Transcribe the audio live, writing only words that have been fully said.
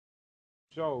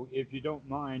So, if you don't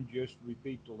mind, just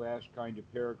repeat the last kind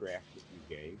of paragraph that you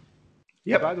gave.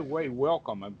 And by the Yep. way,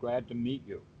 welcome. I'm glad to meet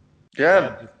you. Yeah.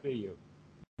 Glad to see you.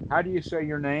 How do you say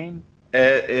your name?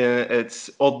 It's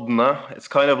Odna. It's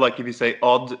kind of like if you say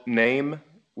odd name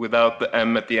without the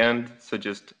M at the end. So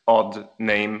just odd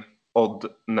name,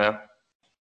 Odna.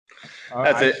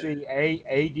 That's I it. see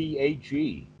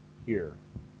Adhe here.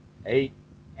 A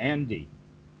Andy.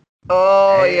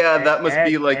 Oh yeah,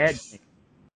 Adne.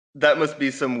 that must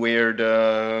be some weird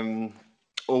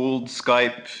old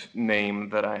Skype name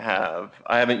that I have.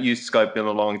 I haven't used Skype in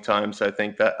a long time, so I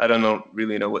think that I don't know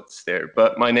really know what's there.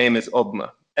 But my name is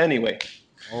Odna. Anyway,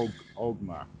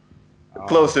 Ogma.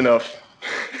 close Um, enough.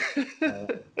 uh,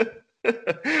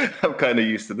 I'm kind of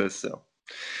used to this, so.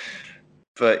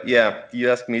 But yeah, you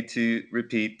asked me to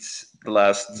repeat the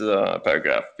last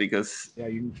paragraph because yeah,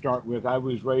 you can start with I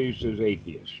was raised as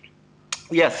atheist.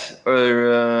 yes,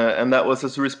 and that was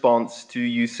as a response to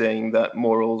you saying that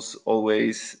morals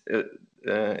always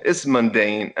is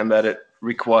mundane and that it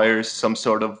requires some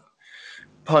sort of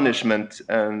punishment.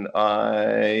 And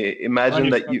I imagine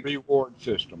that Punishment you, reward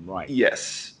system, right.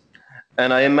 yes,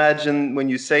 and I imagine when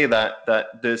you say that,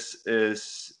 that this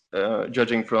is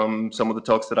judging from some of the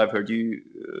talks that I've heard you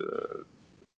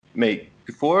make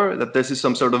before, that this is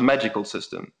some sort of magical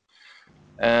system.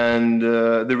 And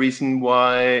the reason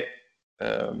why,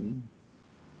 um,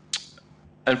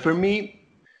 and for me,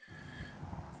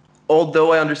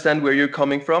 although I understand where you're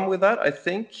coming from with that, I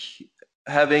think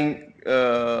having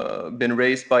been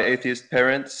raised by atheist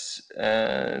parents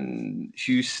and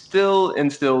who still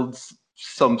instilled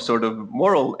some sort of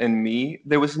moral in me,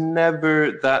 there was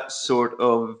never that sort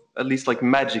of, at least like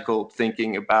magical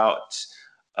thinking about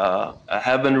a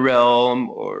heaven realm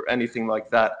or anything like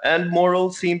that. And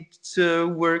moral seemed to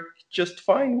work just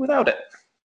fine without it.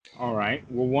 All right.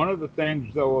 Well, one of the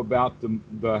things though about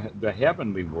the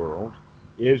heavenly world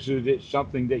is that it's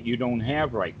something that you don't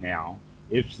have right now.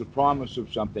 It's the promise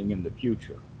of something in the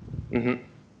future. Hmm.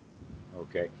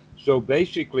 Okay. So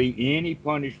basically, any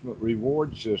punishment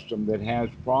reward system that has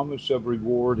promise of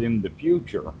reward in the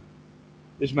future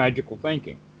is magical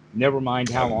thinking. Never mind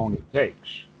how long it takes.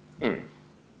 Mm.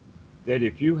 That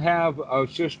if you have a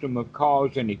system of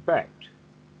cause and effect,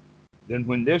 then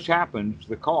when this happens,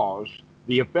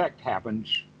 the effect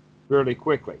happens fairly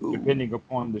quickly, Ooh. depending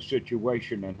upon the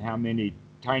situation and how many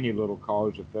tiny little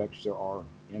cause effects there are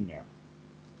in there.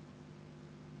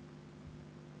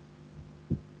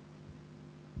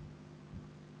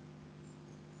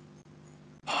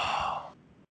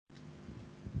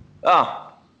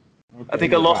 Ah, I Okay,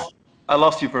 think I what got?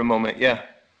 lost you for a moment. Yeah.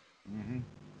 Hmm.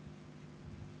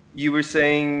 You were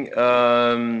saying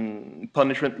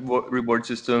punishment reward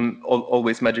system,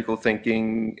 always magical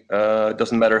thinking,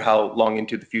 doesn't matter how long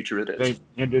into the future it is.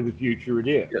 Into the future it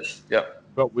is. Yes, yeah.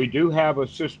 But we do have a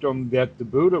system that the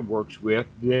Buddha works with,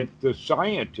 that the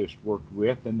scientists worked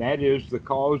with, and that is the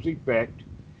cause effect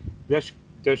that's,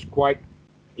 that's quite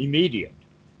immediate.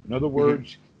 In other Hmm.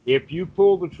 words, if you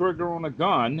pull the trigger on a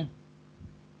gun,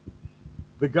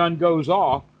 the gun goes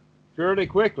off fairly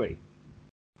quickly.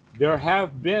 There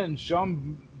have been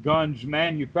some guns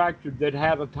manufactured that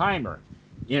had a timer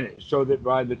in it, so that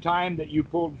by the time that you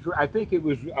pull, I think it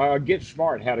was Get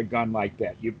Smart had a gun like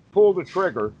that. You pull the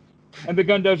trigger, and the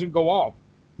gun doesn't go off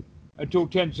until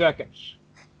 10 seconds.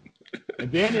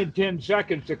 And then in 10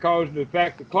 seconds, the cause and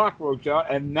effect, the clock works out,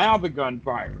 and now the gun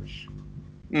fires.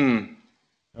 Mm.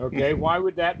 Okay, why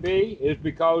would that be? Is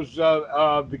because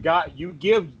the guy, you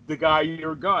give the guy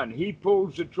your gun. He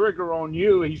pulls the trigger on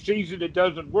you. He sees it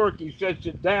doesn't work. He sets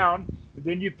it down. And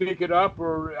then you pick it up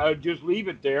or just leave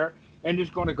it there, and it's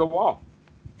going to go off.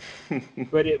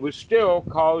 But it was still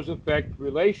cause effect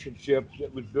relationships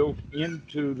that was built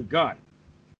into the gun,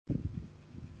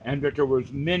 and that there was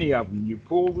many of them. You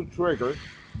pull the trigger,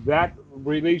 that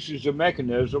releases a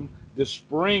mechanism. The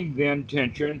spring then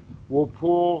tension will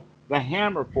pull the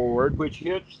hammer forward, which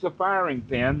hits the firing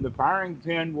pin. The firing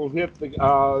pin will hit the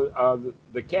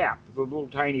cap, the little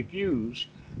tiny fuse.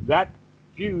 That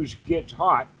fuse gets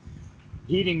hot,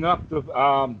 heating up the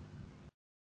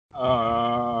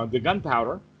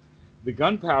gunpowder. The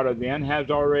gunpowder then has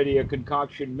already a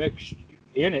concoction mixed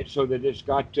in it so that it's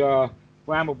got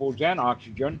flammables and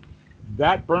oxygen.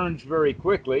 That burns very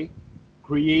quickly,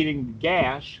 creating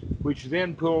gas, which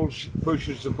then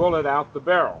pushes the bullet out the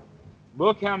barrel.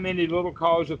 Look how many little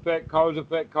cause effect, cause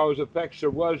effect, cause effects there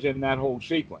was in that whole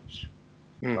sequence,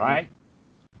 Hmm. right?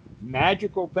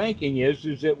 Magical thinking is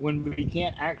that when we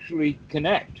can't actually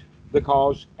connect the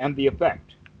cause and the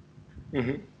effect,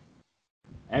 Hmm.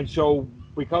 and so,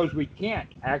 because we can't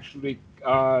actually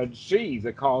see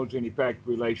the cause and effect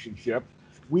relationship,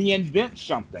 We invent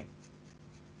something.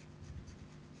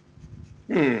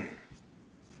 Hmm.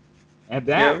 And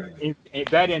Yeah.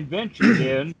 that invention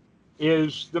then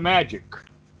is the magic.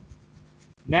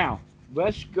 Now,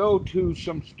 let's go to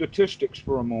some statistics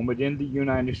for a moment in the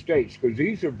United States, because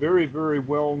these are very, very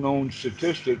well known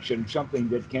statistics and something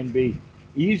that can be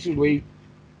easily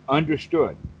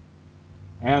understood.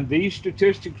 And these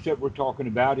statistics that we're talking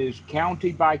about is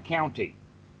county by county.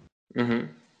 Mm-hmm.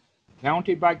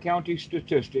 County by county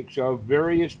statistics of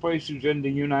various places in the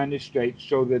United States,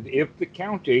 so that if the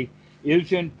county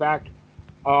is in fact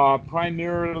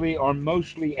primarily or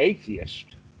mostly atheist,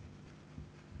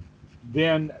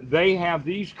 then they have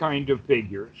these kind of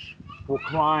figures for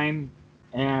crime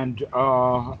and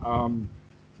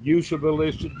use of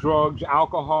illicit drugs,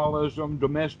 alcoholism,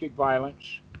 domestic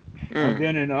violence. And Mm.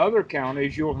 then in other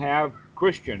counties, you'll have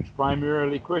Christians,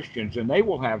 primarily Christians, and they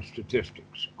will have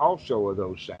statistics also of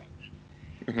those things.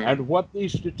 Mm-hmm. And what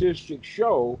these statistics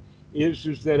show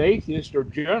is that atheists are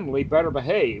generally better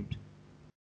behaved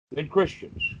than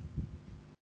Christians.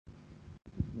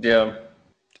 Yeah.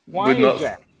 Why Would is not.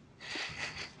 that?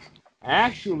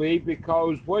 Actually,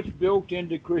 because what's built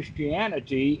into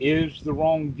Christianity is the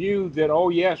wrong view that, oh,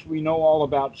 yes, we know all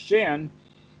about sin,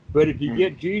 but if you Hmm.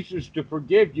 get Jesus to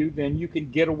forgive you, then you can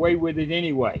get away with it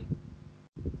anyway.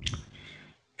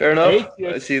 Fair enough. I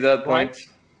Atheists, see that right? point.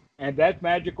 And that's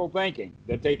magical thinking,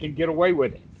 that they can get away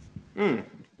with it. Hmm.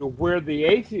 So where the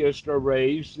atheists are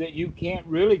raised, that you can't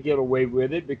really get away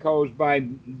with it because by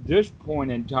this point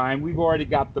in time, we've already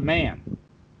got the man.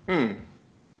 Hmm.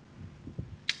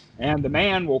 And the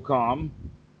man will come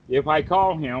if I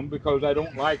call him because I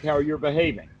don't like how you're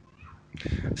behaving.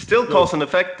 Still So cause and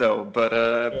effect though, but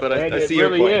and I it see your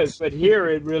really point. is, but here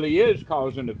it really is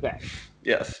cause and effect.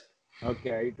 Yes.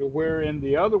 Okay, to where in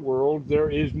the other world there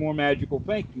is more magical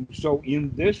thinking. So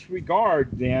in this regard,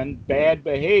 then bad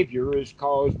behavior is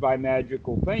caused by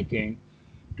magical thinking,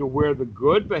 to where the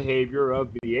good behavior of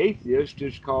the atheist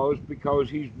is caused because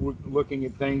he's looking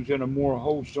at things in a more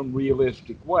wholesome,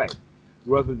 realistic way,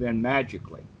 rather than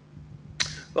magically.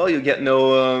 Well, you get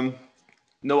no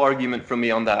argument from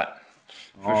me on that,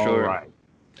 for All sure. right.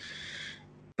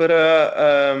 But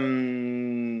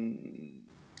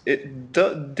it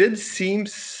did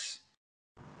seems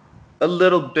a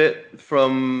little bit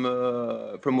from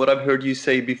what I've heard you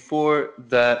say before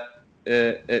that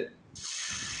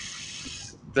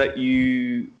that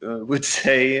you would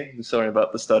say. Sorry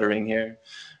about the stuttering here.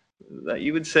 That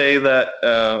you would say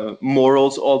that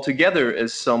morals altogether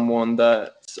is someone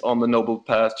that's on the noble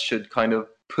path should kind of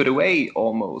put away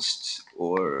almost,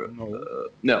 or No,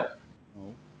 no.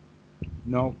 no,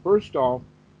 no. First off,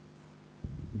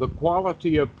 the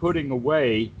quality of putting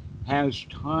away has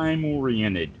time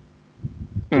oriented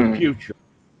the Hmm. future,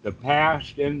 the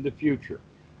past and the future,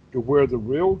 to where the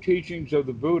real teachings of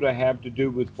the Buddha have to do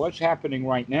with what's happening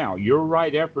right now. Your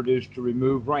right effort is to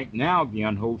remove right now the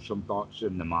unwholesome thoughts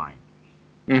in the mind.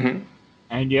 Mm-hmm.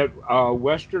 And yet,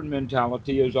 Western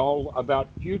mentality is all about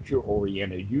future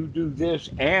oriented. You do this,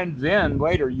 and then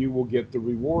later you will get the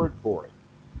reward for it.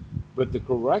 But the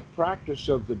correct practice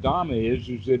of the Dhamma is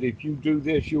that if you do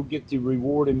this, you'll get the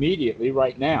reward immediately,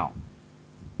 right now.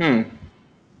 Hmm.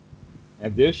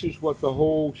 And this is what the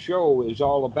whole show is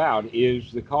all about: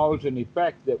 is the cause and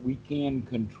effect that we can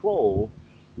control,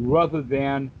 rather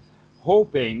than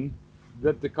hoping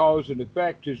that the cause and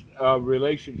effect is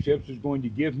relationships is going to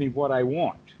give me what I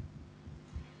want,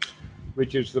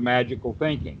 which is the magical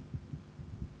thinking.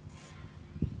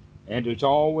 And it's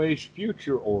always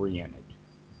future oriented.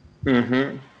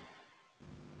 Mm-hmm.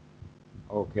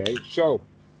 Okay, so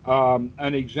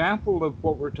an example of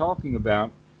what we're talking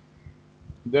about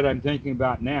that I'm thinking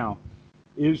about now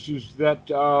is that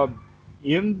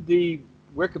in the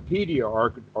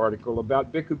Wikipedia article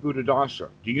about Bhikkhu Buddhadasa,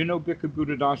 do you know Bhikkhu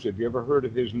Buddhadasa? Have you ever heard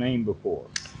of his name before?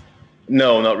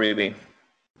 No, not really.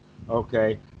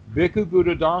 Okay, Bhikkhu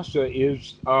Buddhadasa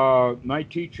is my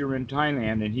teacher in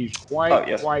Thailand, and he's Oh quite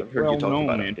yes, quite I've heard you well talk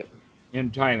about known it. Yep.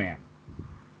 in Thailand.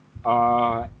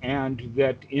 And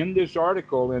that in this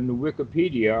article in the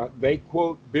Wikipedia, they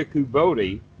quote Bhikkhu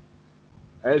Bodhi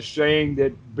as saying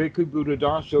that Bhikkhu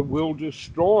Buddhadasa will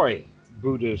destroy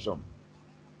Buddhism.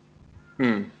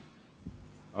 Hmm.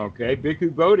 Okay,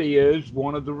 Bhikkhu Bodhi is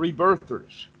one of the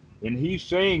rebirthers. And he's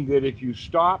saying that if you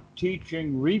stop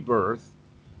teaching rebirth,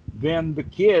 then the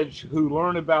kids who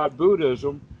learn about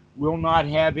Buddhism will not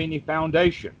have any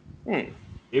foundation. Hmm.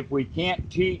 If we can't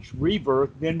teach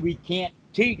rebirth, then we can't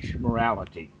teach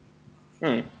morality.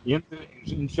 Hmm.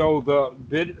 And so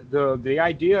the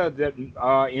idea that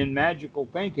in magical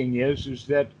thinking is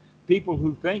that people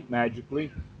who think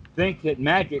magically think that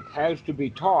magic has to be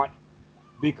taught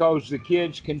because the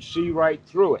kids can see right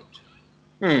through it.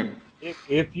 Hmm.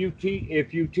 If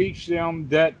you teach them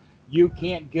that you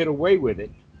can't get away with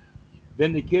it,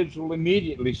 then the kids will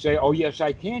immediately say, "Oh yes,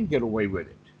 I can get away with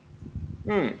it."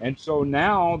 Hmm. And so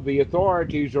now the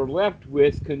authorities are left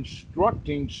with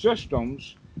constructing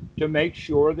systems to make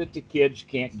sure that the kids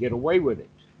can't get away with it.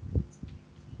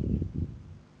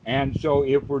 And so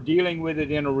if we're dealing with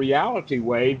it in a reality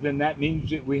way, then that means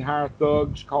that we hire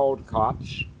thugs called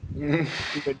cops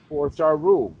to enforce our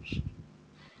rules.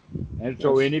 And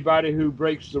so Yes. anybody who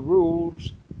breaks the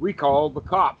rules, we call the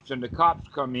cops, and the cops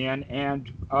come in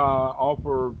and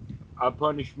offer a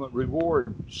punishment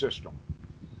reward system.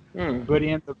 Hmm. But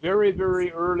in the very,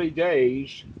 very early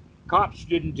days, cops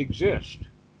didn't exist.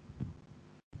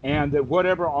 And that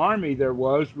whatever army there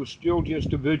was still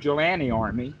just a vigilante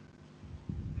army,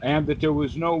 and that there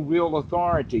was no real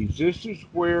authorities. This is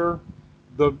where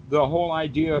the whole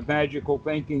idea of magical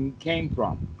thinking came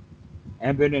from.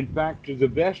 And that in fact the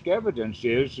best evidence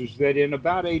is that in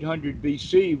about 800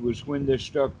 BC was when this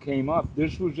stuff came up.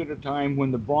 This was at a time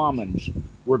when the Brahmins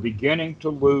were beginning to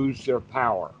lose their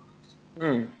power.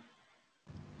 Hmm.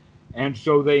 And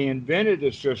so they invented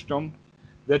a system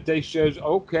that they says,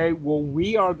 okay, well,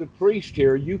 we are the priest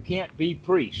here. You can't be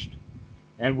priest.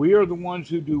 And we are the ones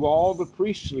who do all the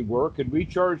priestly work, and we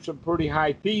charge some pretty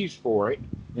high fees for it,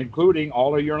 including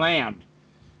all of your land.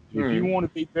 If you Hmm. want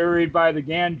to be buried by the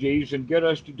Ganges and get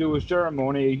us to do a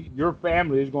ceremony, your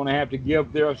family is going to have to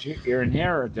give us your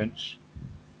inheritance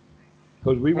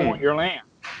because we want Hmm. your land.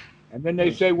 And then they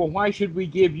Hmm. say, well, why should we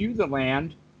give you the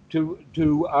land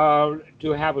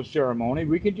to have a ceremony?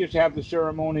 We could just have the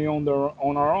ceremony on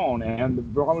our own. And the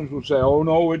Brahmins will say, oh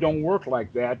no, it don't work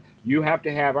like that. You have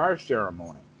to have our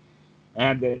ceremony.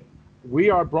 And that we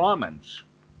are Brahmins,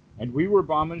 and we were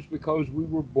Brahmins because we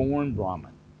were born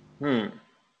Brahmin. Hmm.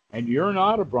 And you're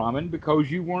not a Brahmin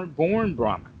because you weren't born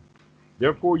Brahmin.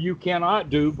 Therefore, you cannot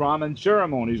do Brahmin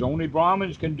ceremonies. Only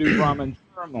Brahmins can do Brahmin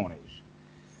ceremonies.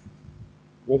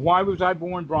 Well, why was I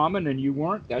born Brahmin and you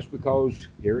weren't? That's because,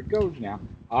 here it goes now,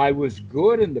 I was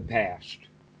good in the past.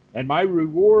 And my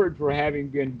reward for having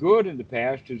been good in the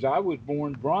past is I was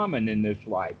born Brahmin in this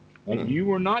life. And Hmm. you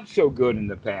were not so good in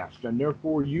the past, and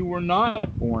therefore you were not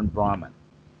born Brahmin.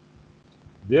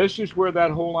 This is where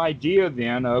that whole idea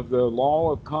then of the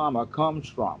law of karma comes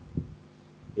from.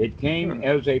 It came Hmm.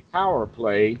 as a power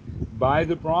play by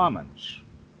the Brahmins.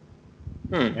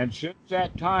 Hmm. And since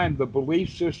that time, the belief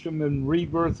system in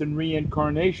rebirth and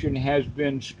reincarnation has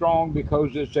been strong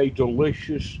because it's a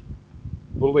delicious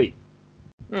belief.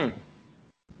 Hmm.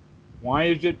 Why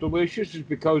is it delicious? It's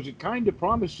because it kind of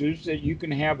promises that you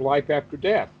can have life after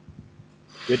death,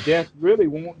 that death really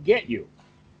won't get you.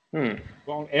 Hmm.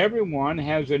 Well, everyone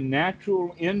has a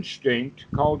natural instinct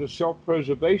called a self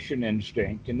preservation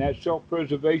instinct, and that self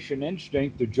preservation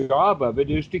instinct, the job of it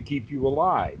is to keep you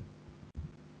alive,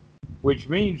 which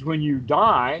means when you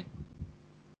die,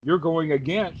 you're going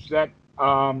against that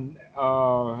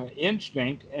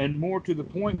instinct, and more to the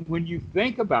point, when you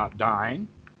think about dying,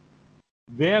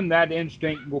 then that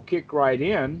instinct will kick right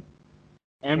in,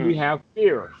 and we Hmm. have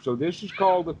fear. So, this is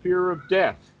called the fear of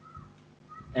death,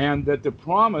 and that the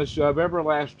promise of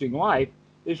everlasting life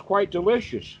is quite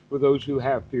delicious for those who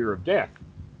have fear of death.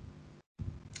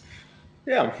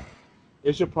 Yeah.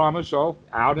 It's a promise of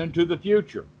out into the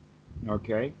future.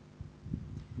 Okay?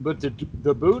 But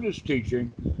the Buddhist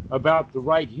teaching about the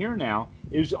right here now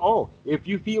is, oh, if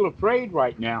you feel afraid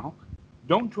right now,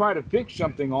 don't try to fix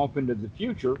something off into the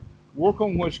future. Work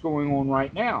on what's going on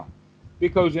right now.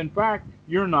 Because in fact,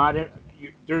 you're not,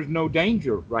 there's no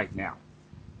danger right now.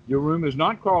 Your room is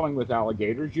not crawling with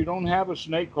alligators. You don't have a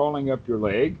snake crawling up your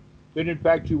leg. Then in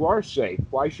fact, you are safe.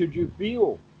 Why should you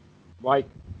feel like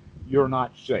you're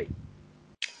not safe?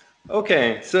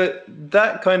 Okay, so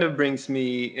that kind of brings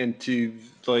me into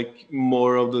like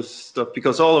more of the stuff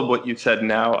because all of what you've said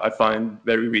now I find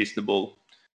very reasonable.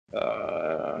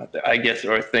 I guess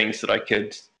there are things that I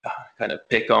could kind of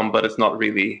pick on, but it's not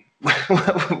really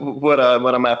what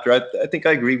I'm after. I think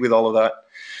I agree with all of that.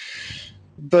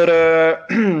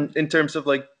 But in terms of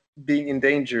like being in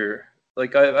danger,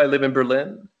 like I live in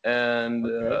Berlin,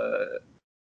 Okay.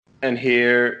 and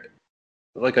here,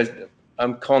 like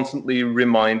I'm constantly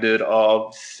reminded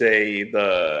of, say,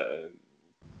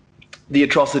 the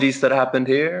atrocities that happened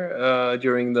here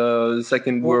during the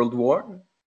Second Well, World War.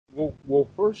 well,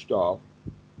 first off,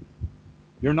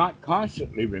 you're not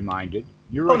constantly reminded.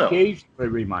 You're Oh no, occasionally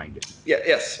reminded. yeah,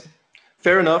 yes,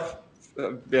 fair enough.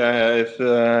 Yeah,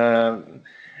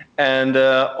 and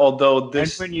although And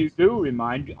this, when you do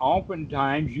remind,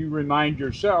 oftentimes you remind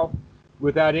yourself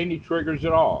without any triggers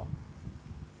at all.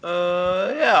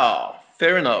 yeah,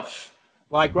 Fair enough.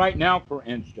 Like right now, for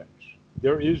instance,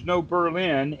 there is no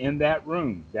Berlin in that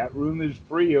room. That room is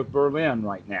free of Berlin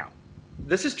right now.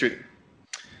 This is true.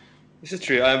 This is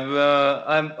true.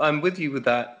 I'm with you with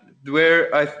that.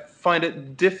 Where I find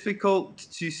it difficult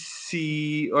to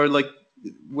see, or like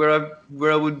where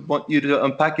I would want you to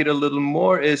unpack it a little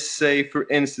more is, say, for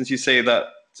instance, you say that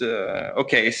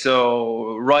okay,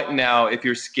 so right now, if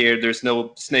you're scared, there's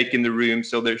no snake in the room,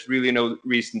 so there's really no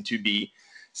reason to be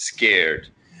scared.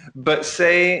 But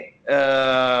say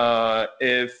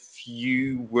if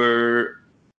you were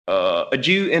a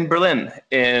Jew in Berlin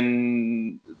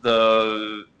in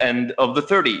the end of the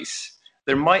 30s.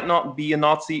 There might not be a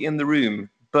Nazi in the room,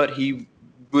 but he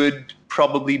would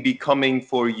probably be coming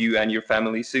for you and your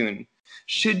family soon.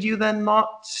 Should you then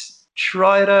not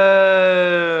try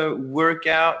to work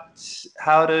out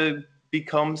how to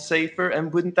become safer?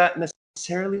 And wouldn't that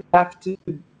necessarily have to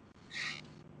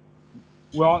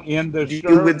Well, in the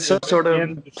deal with some sort of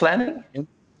in planning?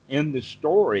 in the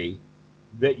story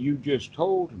that you just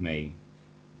told me,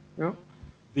 Yeah.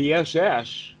 the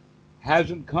SS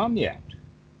hasn't come yet.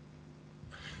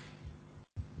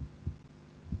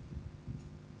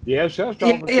 The SS Yeah,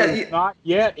 officer is yeah, not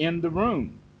yet in the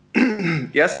room. yeah.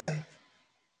 Yes.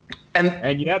 And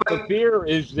And yet the fear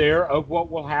is there of what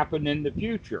will happen in the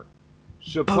future. but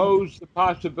Suppose the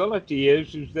possibility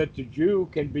is that the Jew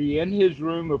can be in his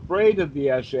room afraid of the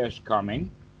SS coming,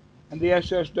 and the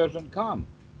SS doesn't come.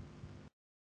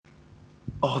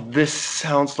 oh, this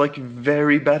sounds like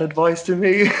very bad advice to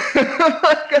me.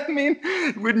 Like, I mean,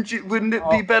 wouldn't it be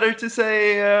Oh, better to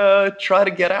say, try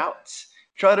to get out,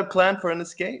 try to plan for an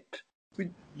escape?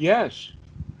 yes.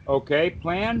 Okay,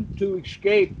 plan to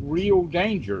escape real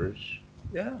dangers,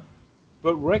 Yeah,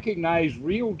 but recognize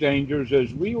real dangers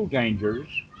as real dangers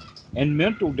and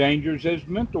mental dangers as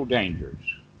mental dangers.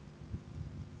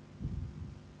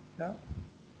 yeah.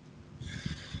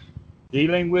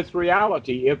 Dealing with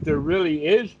reality. If there really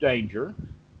is danger,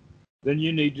 then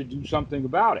you need to do something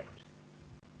about it.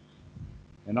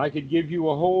 And I could give you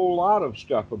a whole lot of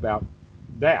stuff about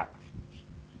that.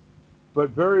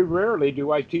 But very rarely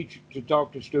do I teach to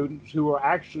talk to students who are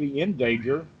actually in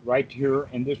danger right here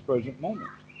in this present moment.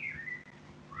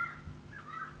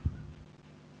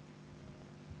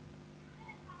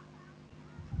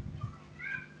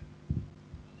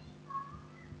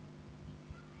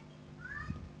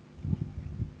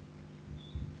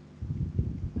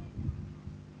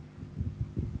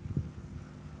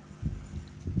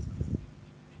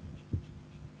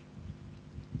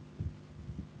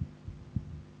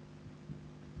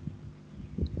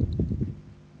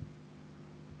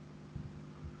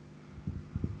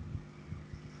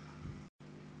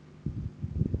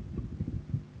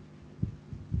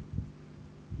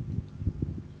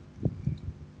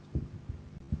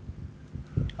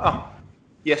 Oh,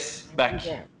 yes, Copy back.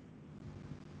 that.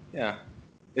 Yeah.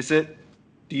 Is it?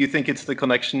 Do you think it's the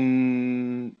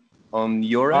connection on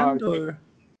your Uh, end, or?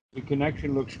 the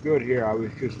connection looks good here. I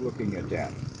was just looking at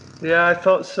that. Yeah, I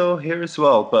thought so here as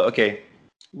well. But okay,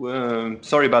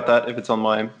 sorry about that if it's on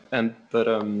my end. But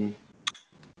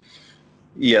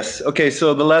yes. Okay.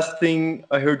 So the last thing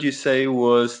I heard you say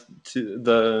was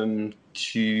to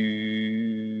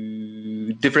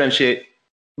differentiate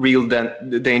real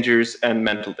dangers and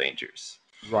mental dangers.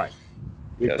 Right.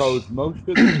 Yes. Because most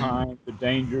of the time, the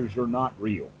dangers are not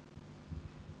real.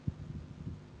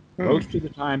 Hmm. Most of the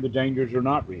time, the dangers are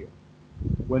not real.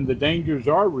 When the dangers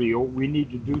are real, we need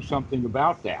to do something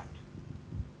about that.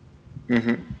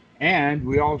 Mm-hmm. And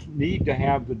we also need to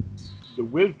have the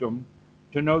wisdom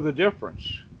to know the difference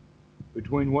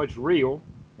between what's real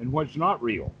and what's not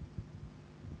real.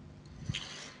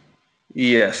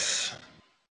 Yes.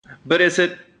 But is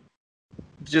it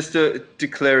just to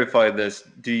clarify this?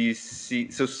 Do you see?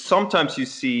 So sometimes you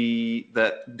see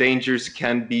that dangers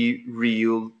can be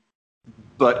real,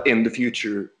 but in the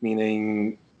future,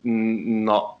 meaning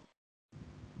not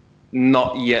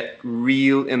yet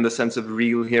real in the sense of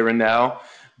real here and now,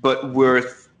 but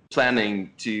worth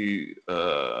planning to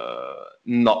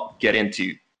not get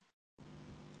into.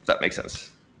 If that makes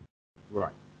sense.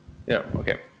 Right. Yeah.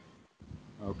 Okay.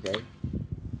 Okay.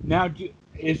 Now,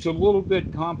 it's a little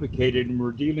bit complicated and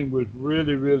we're dealing with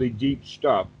really, really deep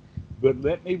stuff, but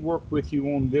let me work with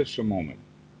you on this a moment.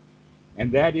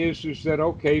 And that is that,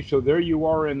 okay, so there you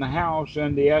are in the house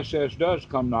and the SS does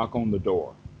come knock on the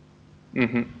door.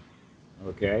 Mm-hmm.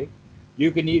 Okay.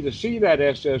 You can either see that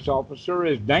SS officer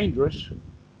as dangerous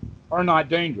or not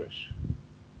dangerous.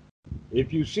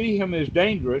 If you see him as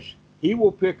dangerous, he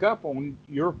will pick up on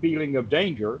your feeling of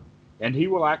danger and he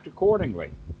will act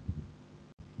accordingly.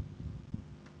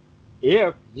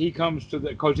 If he comes to the,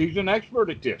 because he's an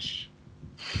expert at this.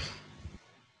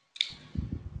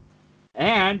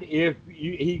 And if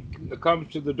he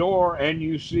comes to the door and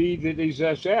you see that he's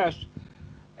SS,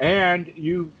 and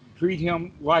you treat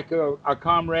him like a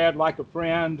comrade, like a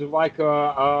friend, like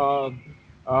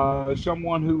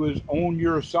someone who is on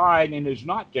your side and is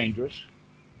not dangerous,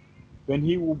 then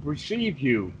he will perceive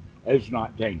you as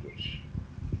not dangerous.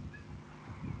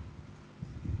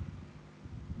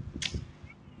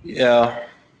 Yeah.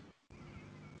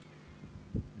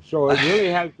 So it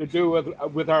really has to do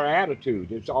with our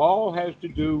attitude. It all has to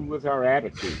do with our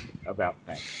attitude about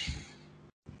things.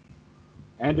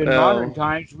 And in modern Well,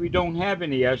 times, we don't have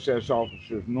any SS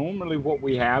officers. Normally, what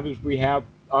we have is we're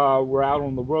out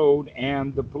on the road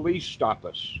and the police stop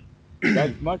us.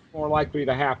 That's much more likely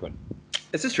to happen.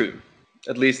 this is true,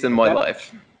 at least in And my that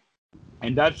life.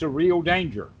 and that's a real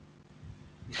danger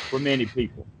for many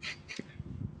people.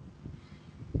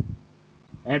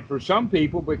 And for some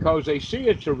people, because they see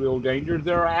it's a real danger,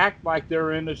 they'll act like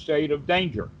they're in a state of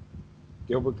danger.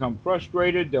 They'll become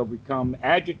frustrated. They'll become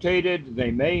agitated.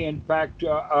 They may, in fact,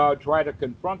 try to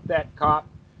confront that cop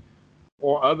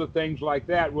or other things like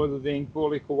that, rather than being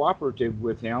fully cooperative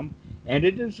with him. And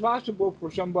it is possible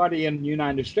for somebody in the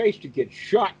United States to get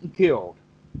shot and killed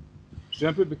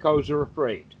simply because they're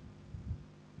afraid.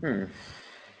 Hmm.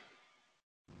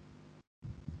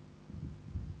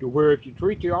 To where if you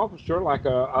treat the officer like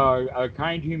a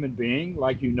kind human being,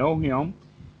 like you know him,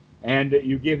 and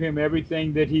you give him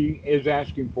everything that he is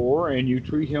asking for, and you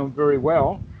treat him very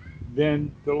well,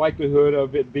 then the likelihood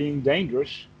of it being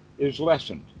dangerous is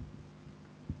lessened.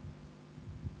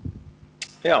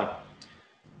 Yeah.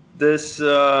 This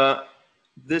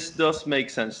this does make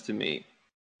sense to me.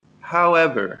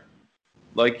 However,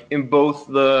 like in both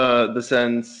the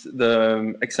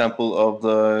example of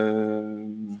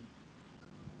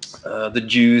the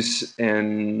Jews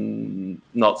in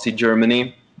Nazi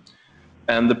Germany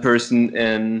and the person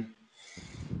in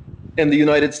the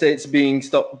United States being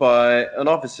stopped by an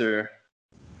officer,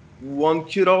 one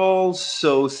could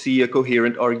also see a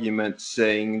coherent argument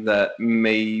saying that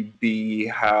maybe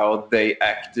how they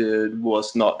acted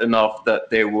was not enough, that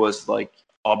there was, like,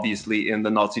 obviously in the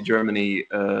Nazi Germany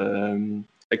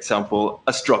example,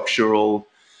 a structural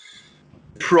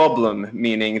problem,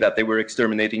 meaning that they were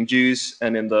exterminating Jews,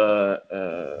 and in the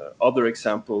other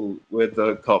example with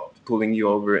the cop pulling you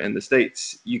over in the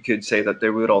States, you could say that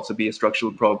there would also be a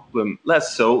structural problem,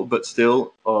 less so, but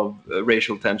still, of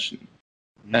racial tension.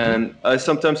 Mm-hmm. And I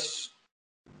sometimes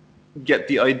get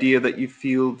the idea that you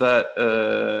feel that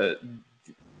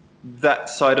that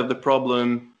side of the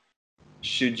problem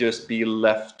should just be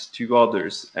left to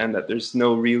others, and that there's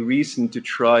no real reason to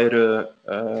try to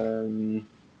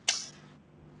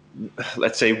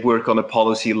let's say work on a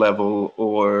policy level,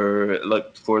 or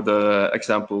like for the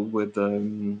example with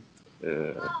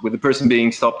the person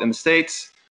being stopped in the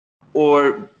States,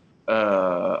 or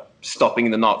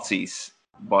stopping the Nazis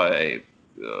by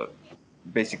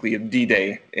basically a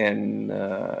D-Day in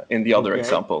the other Okay.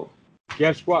 example.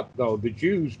 Guess what, though? The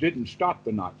Jews didn't stop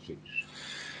the Nazis.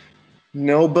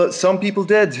 No, but some people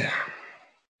did.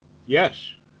 Yes.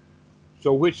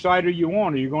 So which side are you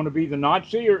on? Are you going to be the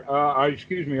Nazi, or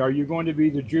excuse me, are you going to be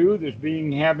the Jew that's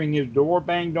being having his door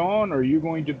banged on, or are you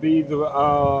going to be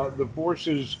the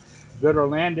forces that are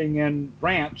landing in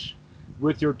France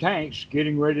with your tanks,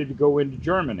 getting ready to go into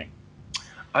Germany?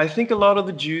 I think a lot of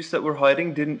the Jews that were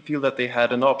hiding didn't feel that they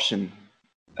had an option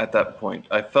at that point.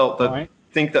 I felt that Right?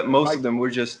 think that most of Like them were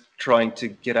just trying to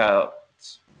get out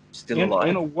still in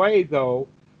a alive. way, though,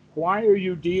 why are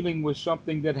you dealing with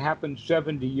something that happened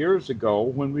 70 years ago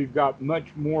when we've got much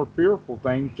more fearful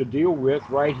things to deal with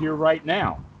right here, right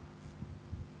now?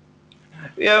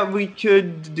 Yeah, we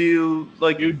could do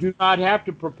like You do not have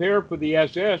to prepare for the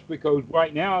SS because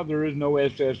right now there is no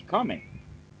SS coming.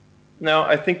 now.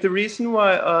 I think the reason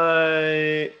why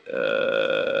I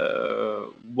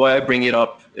bring it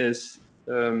up is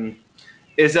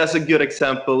as a good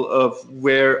example of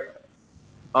where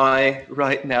I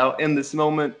right now in this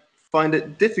moment find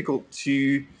it difficult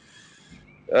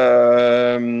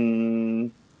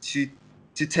um, to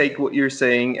to take what you're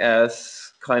saying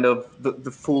as kind of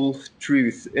the full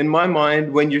truth. In my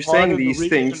mind, when you're Part saying of the these reason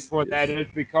things, for that is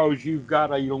because you've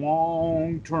got a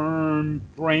long term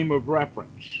frame of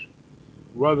reference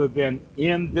rather than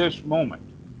in this moment.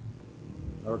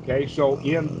 Okay, so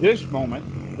in this moment,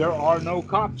 there are no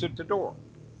cops at the door.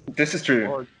 this is true.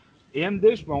 Or in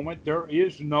this moment, there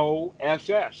is no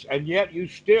SS. And yet you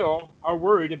still are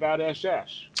worried about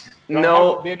SS. There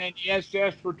haven't No, been any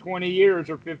SS for 20 years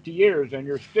or 50 years, and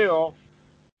you're still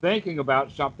thinking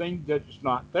about something that's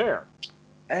not there.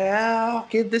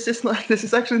 okay, this is not. This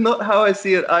is actually not how I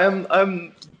see it.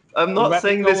 I'm I'm not let me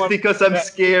saying this go up because I'm that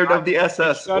scared I of the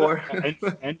SS instead of or.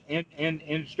 and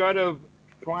instead of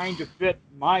trying to fit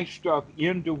my stuff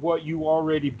into what you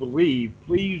already believe,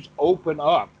 please open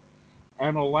up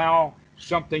and allow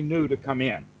something new to come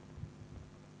in.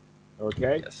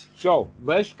 Okay? Yes. So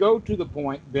let's go to the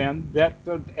point then that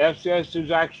the SS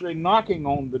is actually knocking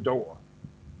on the door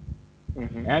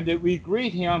Hmm. and that we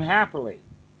greet him happily.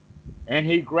 And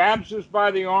he grabs us by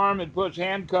the arm and puts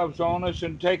handcuffs on us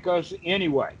and take us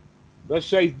anyway. Let's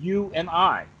say you and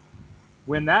I.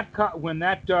 When that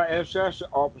SS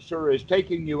officer is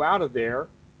taking you out of there,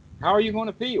 how are you going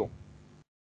to feel?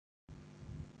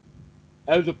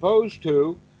 As opposed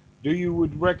to, do you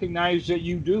would recognize that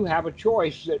you do have a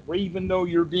choice that even though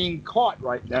you're being caught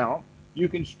right now, you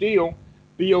can still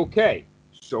be okay.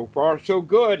 So far, so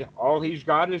good. All he's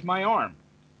got is my arm.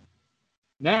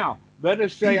 Now, let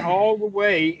us say all the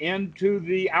way into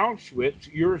the Auschwitz,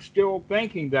 you're still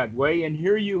thinking that way, and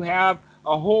here you have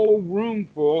a whole room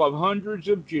full of hundreds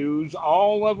of Jews,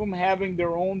 all of them having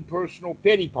their own personal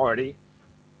pity party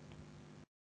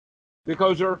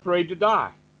because they're afraid to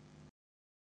die.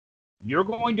 You're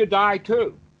going to die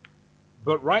too.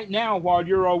 But right now, while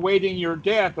you're awaiting your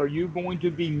death, are you going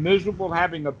to be miserable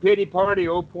having a pity party?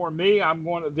 Oh, poor me.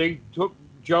 They took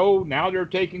Joe. Now they're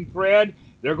taking Fred.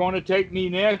 They're going to take me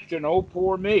next. And oh,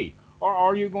 poor me. Or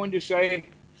are you going to say,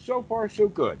 so far, so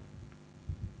good?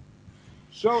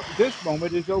 So this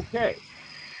moment is okay.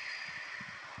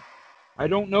 I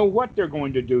don't know what they're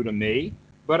going to do to me,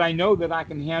 but I know that I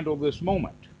can handle this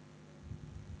moment.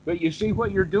 But you see,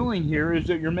 what you're doing here is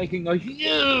that you're making a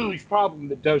huge problem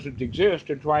that doesn't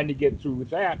exist and trying to get through with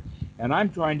that. And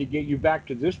I'm trying to get you back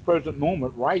to this present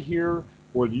moment right here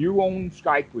where you own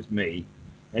Skype with me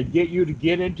and get you to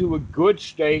get into a good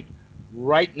state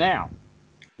right now.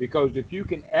 Because if you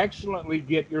can excellently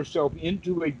get yourself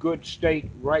into a good state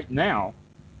right now,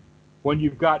 when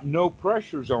you've got no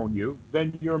pressures on you,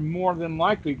 then you're more than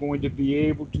likely going to be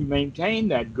able to maintain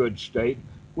that good state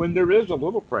when there is a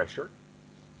little pressure.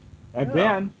 And Yeah.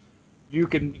 then you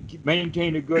can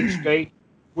maintain a good state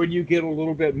when you get a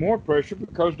little bit more pressure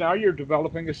because now you're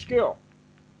developing a skill,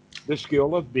 the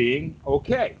skill of being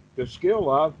okay, the skill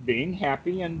of being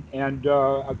happy and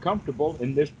comfortable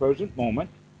in this present moment.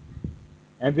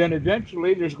 And then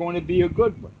eventually there's going to be a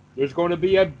good one. There's going to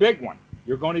be a big one.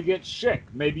 You're going to get sick,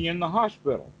 maybe in the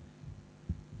hospital.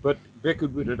 But Bhikkhu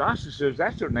Buddhadasa says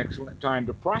that's an excellent time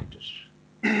to practice.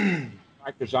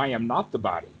 Because I am not the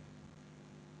body.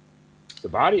 The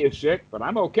body is sick, but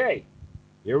I'm okay.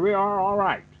 Here we are, all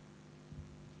right.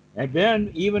 And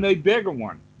then even a bigger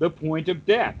one, the point of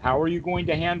death. How are you going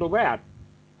to handle that?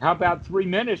 How about 3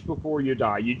 minutes before you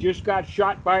die? You just got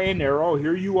shot by an arrow.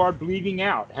 Here you are bleeding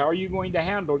out. How are you going to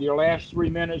handle your last 3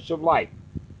 minutes of life?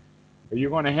 Are you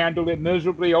going to handle it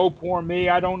miserably? Oh, poor me.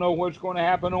 I don't know what's going to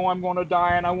happen. Oh, I'm going to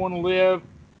die and I want to live.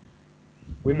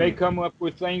 We may Hmm. come up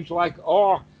with things like,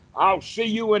 oh, I'll see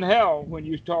you in hell when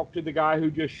you talk to the guy who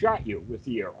just shot you with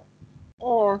the arrow.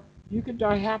 Or you can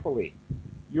die happily.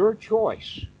 Your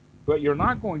choice. But you're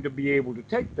not going to be able to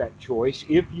take that choice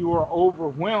if you are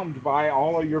overwhelmed by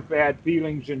all of your bad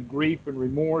feelings and grief and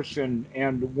remorse and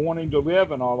wanting to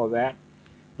live and all of that.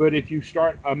 But if you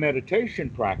start a meditation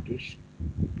practice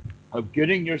of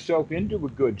getting yourself into a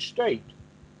good state,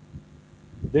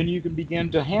 then you can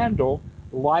begin to handle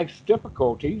life's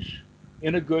difficulties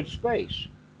in a good space.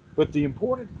 But the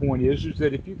important point is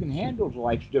that if you can handle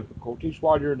life's difficulties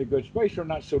while you're in a good space, they're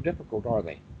not so difficult, are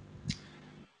they?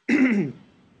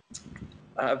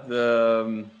 I have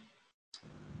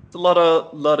it's a lot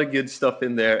of good stuff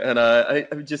in there, and I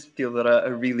just feel that I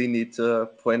really need to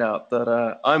point out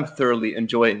that I'm thoroughly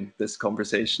enjoying this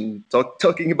conversation,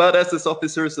 talking about SS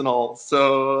officers and all.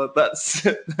 So that's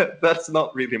that's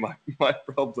not really my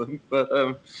problem,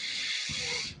 but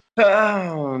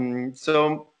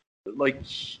so like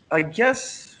I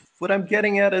guess what I'm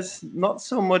getting at is not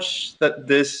so much that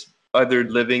this either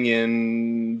living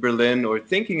in Berlin or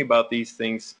thinking about these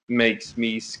things makes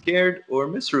me scared or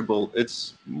miserable.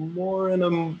 It's more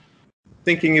in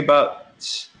thinking about,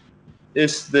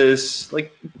 is this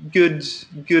like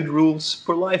good rules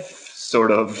for life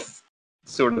sort of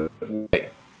way.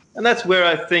 And that's where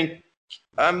I think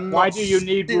I'm Why not do you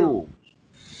need still. rules?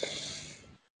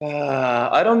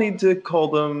 I don't need to call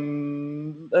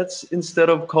them. That's instead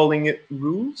of calling it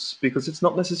rules, because it's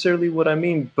not necessarily what I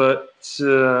mean. But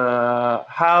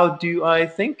how do I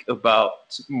think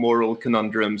about moral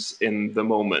conundrums in the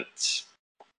moment?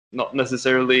 Not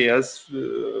necessarily as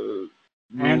And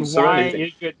rules or why anything.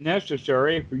 is it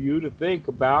necessary for you to think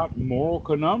about moral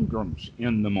conundrums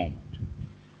in the moment?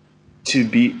 To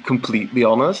be completely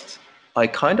honest, I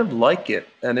kind of like it,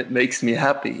 and it makes me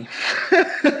happy.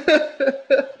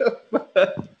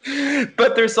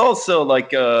 but there's also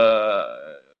like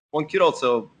one could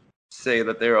also say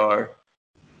that there are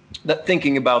that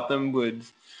thinking about them would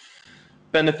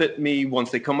benefit me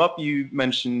once they come up. You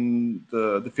mentioned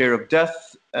the fear of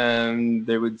death, and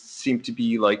there would seem to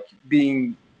be like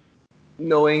being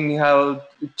knowing how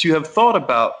to have thought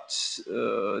about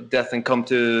death and come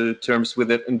to terms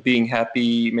with it and being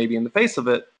happy maybe in the face of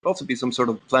it. But also be some sort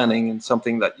of planning and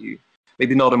something that you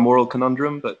maybe not a moral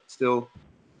conundrum, but still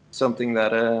something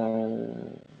that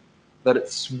that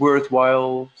it's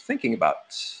worthwhile thinking about,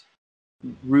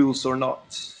 rules or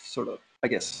not, sort of, I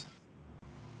guess,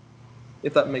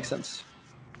 if that makes sense.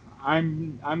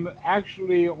 I'm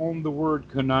actually on the word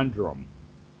conundrum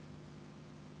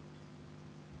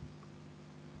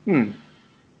Hmm.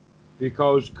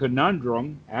 because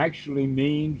conundrum actually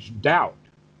means doubt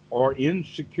or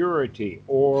insecurity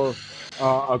or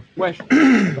a question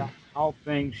about how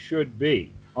things should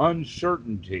be,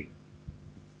 uncertainty.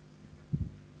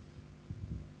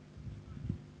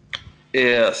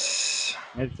 Yes.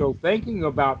 And so thinking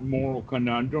about moral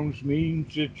conundrums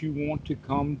means that you want to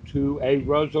come to a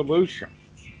resolution.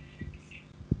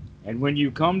 And when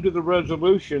you come to the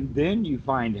resolution, then you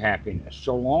find happiness.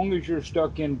 So long as you're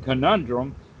stuck in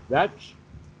conundrum, that's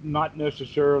not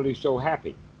necessarily so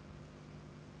happy.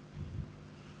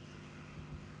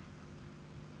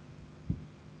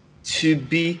 To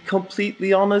be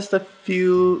completely honest, I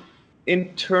feel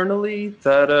internally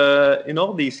that in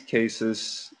all these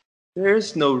cases,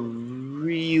 there's no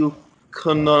real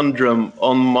conundrum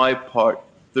on my part.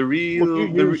 The Well, you real,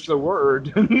 use the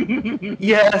word.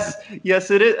 yes,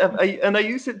 yes, it is, and I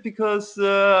use it because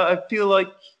I feel like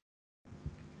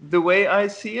the way I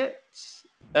see it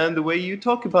and the way you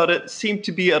talk about it seem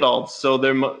to be at odds. So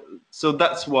so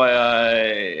that's why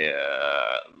I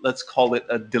let's call it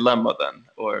a dilemma then,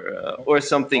 or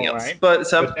something All else. right. But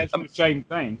But that's the same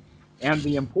thing. And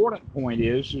the important point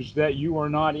is that you are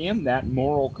not in that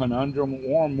moral conundrum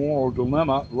or moral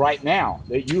dilemma right now,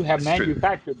 that you have it's true.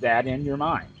 manufactured that in your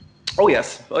mind. Oh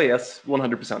yes,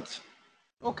 100%.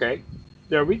 Okay,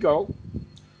 there we go.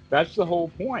 That's the whole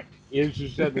point.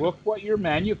 Is that look what you're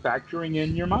manufacturing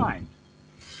in your mind,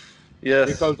 Yes.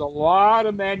 because a lot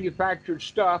of manufactured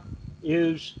stuff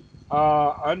is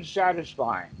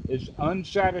unsatisfying. It's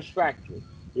unsatisfactory.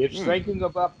 It's Hmm. thinking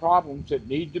about problems that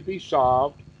need to be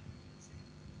solved,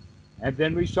 and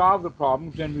then we solve the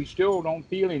problems, and we still don't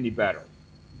feel any better.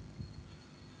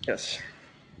 Yes.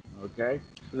 Okay,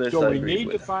 This so I we agree need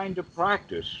to with. find a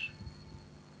practice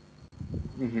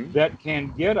Hmm. that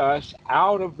can get us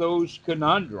out of those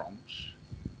conundrums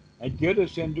and get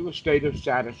us into a state of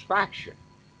satisfaction.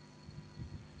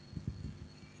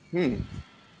 Hmm.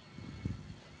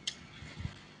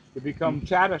 To become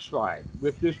satisfied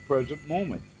with this present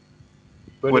moment.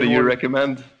 But What do in you order,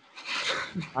 recommend?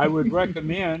 I would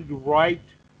recommend right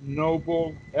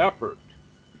noble effort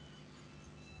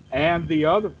and the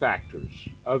other factors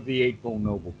of the Eightfold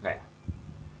Noble Path.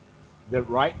 The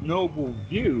right noble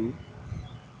view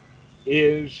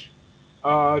is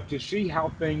to see how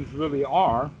things really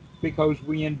are because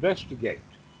we investigate.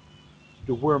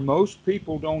 To where most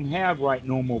people don't have right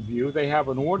normal view, they have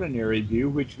an ordinary view,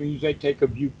 which means they take a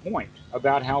viewpoint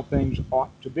about how things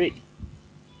ought to be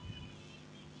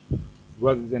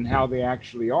rather than how they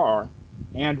actually are.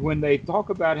 And when they talk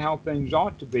about how things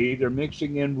ought to be, they're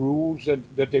mixing in rules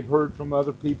that they've heard from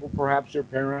other people, perhaps their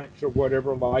parents or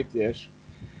whatever, like this.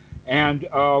 And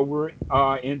we're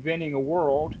inventing a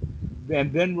world,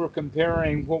 and then we're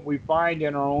comparing what we find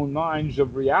in our own minds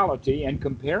of reality and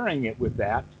comparing it with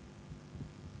that,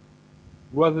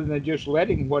 rather than just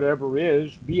letting whatever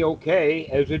is be okay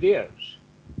as it is.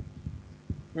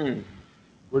 Hmm.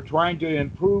 We're trying to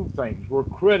improve things. We're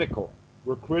critical.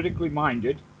 We're critically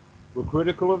minded. We're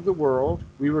critical of the world.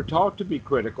 We were taught to be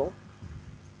critical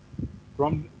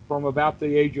from about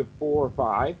the age of 4 or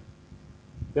 5.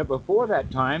 That before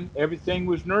that time, everything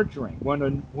was nurturing.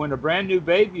 When a brand new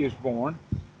baby is born,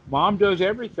 mom does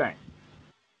everything.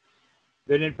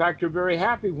 That in fact, you're very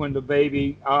happy when the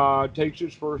baby takes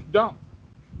its first dump.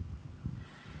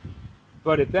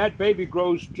 But if that baby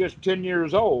grows just 10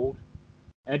 years old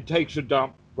and takes a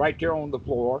dump right there on the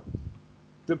floor,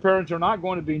 the parents are not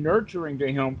going to be nurturing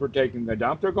to him for taking the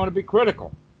dump. They're going to be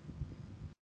critical.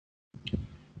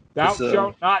 Thou It's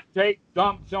shalt not take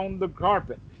dumps on the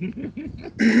carpet.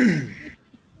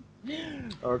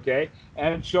 Okay?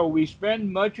 And so we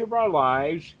spend much of our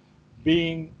lives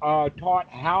being taught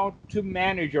how to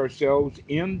manage ourselves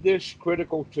in this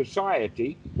critical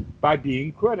society by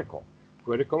being critical.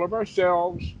 Critical of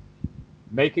ourselves,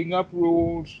 making up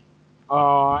rules,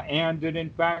 and that in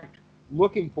fact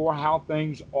looking for how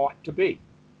things ought to be,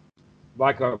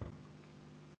 like an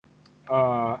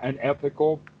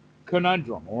ethical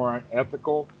conundrum or an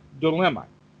ethical dilemma.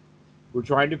 We're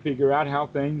trying to figure out how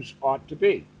things ought to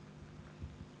be,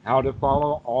 how to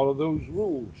follow all of those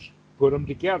rules, put them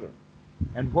together.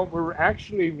 And what we're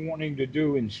actually wanting to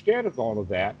do instead of all of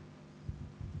that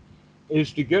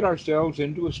is to get ourselves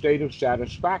into a state of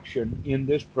satisfaction in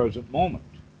this present moment,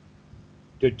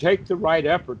 to take the right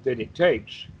effort that it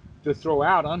takes to throw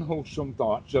out unwholesome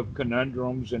thoughts of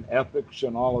conundrums and ethics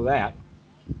and all of that,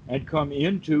 and come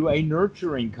into a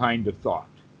nurturing kind of thought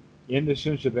in the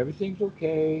sense of everything's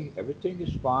okay, everything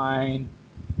is fine,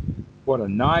 what a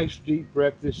nice deep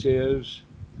breath this is,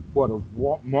 what a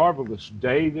marvelous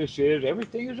day this is,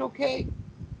 everything is okay.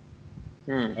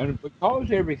 Hmm. And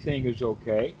because everything is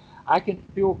okay, I can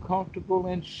feel comfortable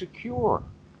and secure.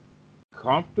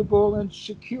 Comfortable and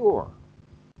secure.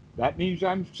 That means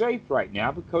I'm safe right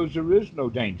now because there is no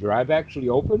danger. I've actually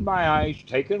opened my eyes,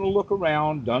 taken a look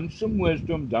around, done some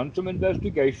wisdom, done some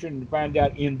investigation, and found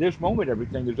out in this moment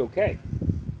everything is okay.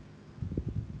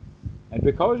 And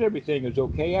because everything is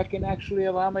okay, I can actually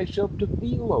allow myself to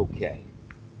feel okay,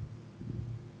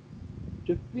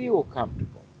 to feel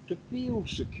comfortable, to feel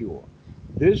secure.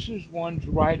 This is one's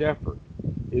right effort,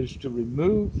 is to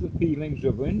remove the feelings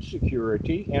of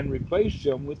insecurity and replace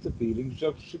them with the feelings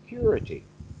of security.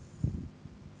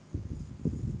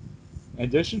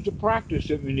 And this is a practice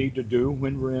that we need to do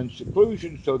when we're in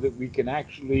seclusion so that we can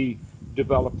actually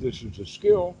develop this as a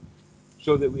skill,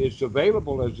 so that it's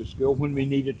available as a skill when we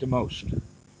need it the most.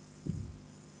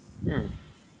 Hmm.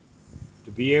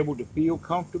 To be able to feel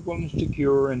comfortable and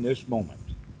secure in this moment.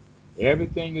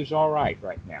 Everything is all right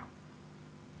now.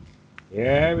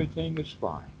 Everything is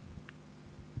fine.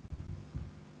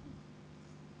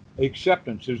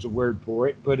 Acceptance is a word for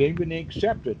it, but even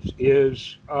acceptance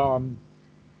is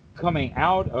coming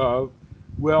out of,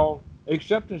 well,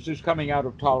 acceptance is coming out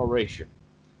of toleration.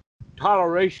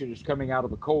 Toleration is coming out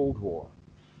of a Cold War,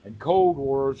 and Cold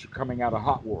Wars are coming out of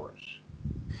hot wars.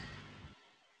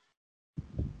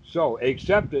 So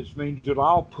acceptance means that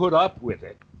I'll put up with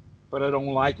it, but I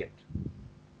don't like it.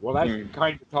 Well, that's Hmm.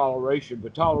 kind of toleration,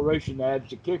 but toleration adds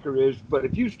the kicker is, but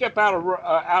if you step out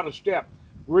of step,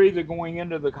 we're either going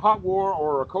into the hot war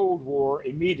or a Cold War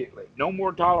immediately. No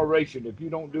more toleration if you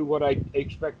don't do what I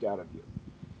expect out of you.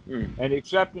 Hmm. And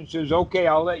acceptance is okay.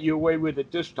 I'll let you away with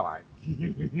it this time.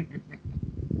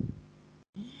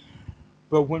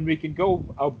 But when we can go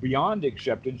beyond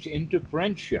acceptance into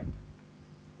friendship,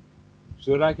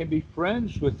 so that I can be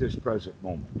friends with this present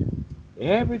moment.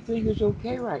 Everything is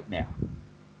okay right now.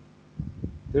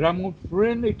 That I'm on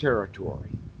friendly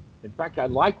territory. In fact, I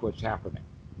like what's happening.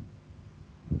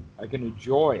 I can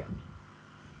enjoy it.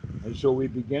 And so we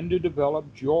begin to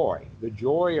develop joy, the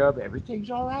joy of everything's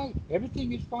all right,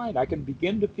 everything is fine. I can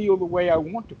begin to feel the way I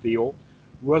want to feel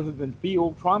rather than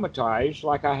feel traumatized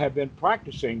like I have been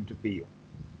practicing to feel.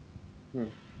 Hmm.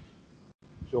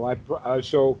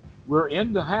 So we're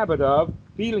in the habit of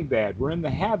feeling bad. We're in the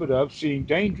habit of seeing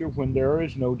danger when there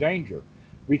is no danger.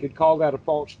 We could call that a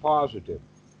false positive.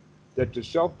 That the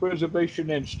self-preservation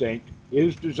instinct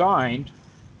is designed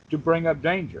to bring up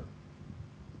danger,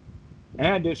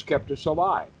 and it's kept us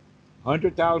alive.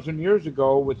 100,000 years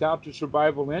ago, without the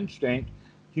survival instinct,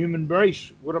 human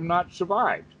race would have not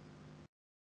survived.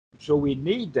 So we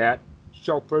need that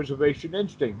self-preservation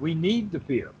instinct. We need the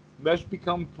fear. Let's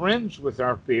become friends with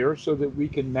our fear so that we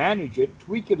can manage it,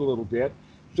 tweak it a little bit,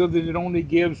 so that it only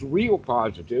gives real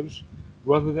positives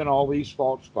rather than all these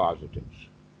false positives.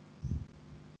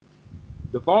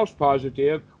 The false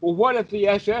positive, well, what if the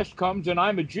SS comes and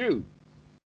I'm a Jew?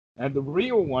 And the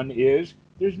real one is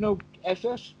there's no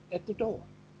SS at the door.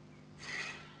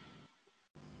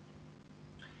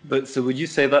 But so would you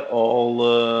say that all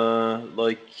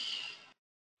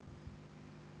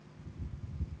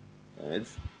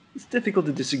it's difficult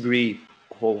to disagree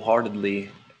wholeheartedly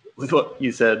with what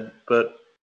you said, but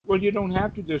Well, you don't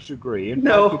have to disagree. In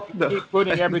fact, if no, you no. keep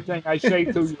putting everything I say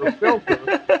through your filter,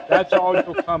 that's all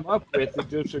you'll come up with that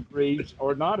disagrees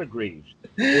or not agrees.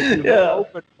 If you let Yeah,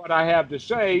 open what I have to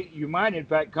say, you might in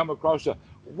fact come across a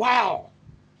wow.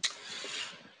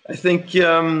 I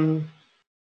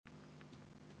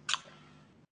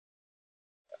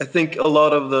think a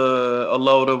lot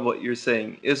of what you're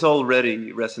saying is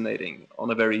already resonating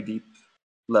on a very deep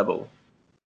level,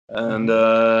 and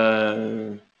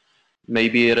Mm-hmm.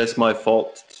 maybe it is my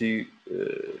fault to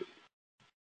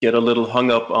get a little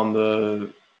hung up on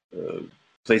the uh,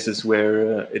 places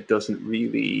where it doesn't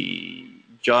really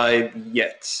jive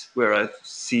yet, where I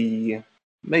see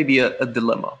maybe a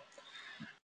dilemma.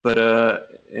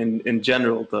 But in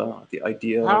general, the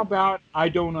idea, How like, about I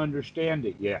don't understand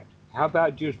it yet? How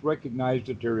about just recognize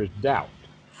that there is doubt?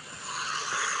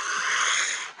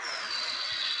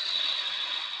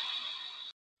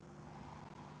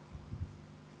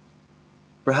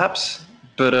 perhaps,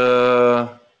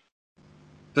 but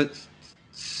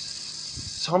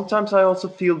sometimes I also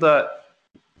feel that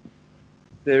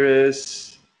there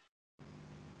is.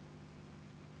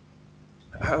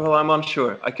 Well, I'm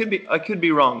unsure. I could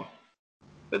be wrong.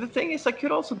 But the thing is, I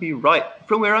could also be right.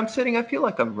 From where I'm sitting, I feel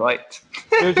like I'm right.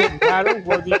 Does it matter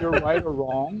whether you're right or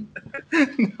wrong?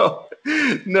 No,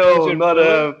 Does no, it not really?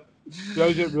 a.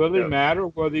 Does it really No. matter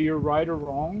whether you're right or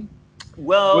wrong? Wouldn't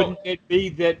Well, it be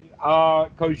that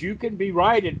because you can be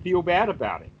right and feel bad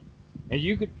about it, and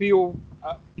you could feel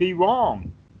be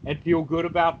wrong and feel good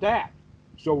about that.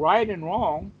 So right and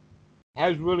wrong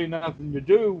has really nothing to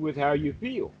do with how you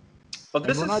feel. but And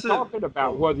this we're is not talking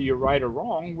about oh, whether you're right or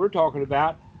wrong. We're talking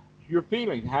about your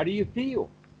feeling. How do you feel?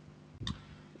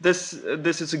 this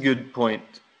is a good point.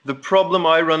 The problem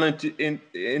I run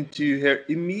into here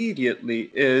immediately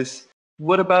is,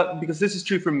 what about, because this is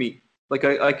true for me. Like,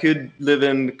 I could live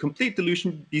in complete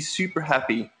delusion, be super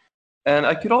happy, and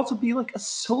I could also be like a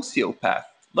sociopath.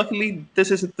 Luckily, this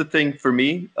isn't the thing for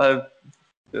me. But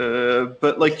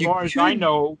As like, you far as I could,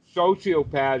 know,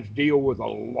 sociopaths deal with a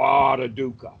lot of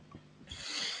dukkha.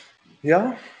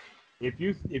 yeah. If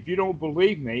you don't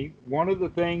believe me, one of the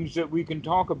things that we can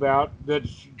talk about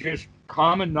that's just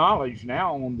common knowledge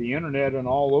now on the internet and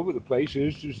all over the place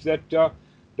is that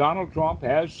Donald Trump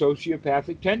has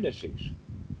sociopathic tendencies.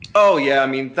 Oh yeah, I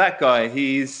mean that guy.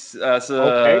 He's as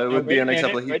Okay, now would be wait a an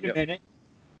example. minute, He, wait a yeah. minute.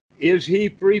 Is he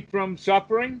free from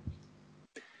suffering,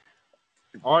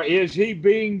 or is he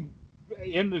being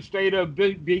in the state of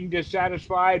being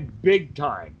dissatisfied big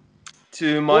time,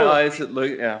 To my full of eyes,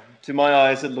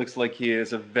 it? it looks like he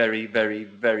is a very, very,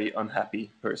 very unhappy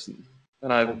person,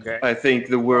 and Okay, I think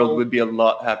the world so would be a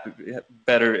lot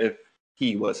better if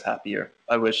he was happier.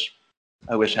 I wish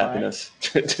all right. happiness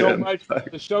to So him. much for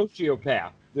the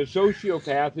sociopath. The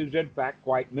sociopath is in fact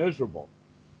quite miserable.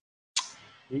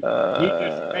 He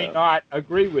just may Uh, not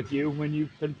agree with you when you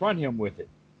confront him with it.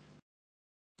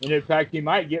 And in fact, he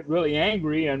might get really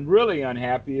angry and really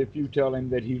unhappy if you tell him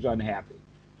that he's unhappy.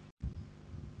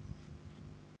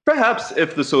 Perhaps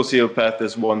if the sociopath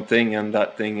is one thing and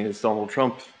that thing is Donald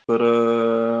Trump, but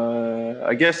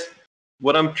I guess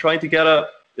what I'm trying to get at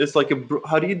is like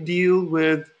how do you deal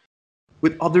with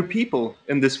other people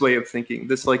in this way of thinking?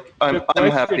 This, like, The I'm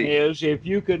question happy. is, if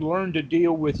you could learn to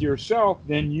deal with yourself,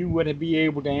 then you would be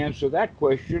able to answer that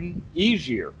question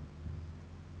easier.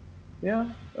 Yeah,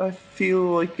 I feel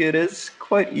like it is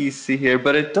quite easy here,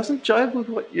 but it doesn't jive with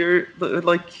what you're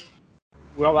like.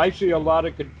 Well, I see a lot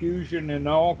of confusion and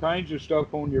all kinds of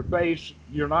stuff on your face.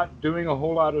 You're not doing a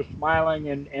whole lot of smiling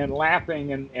and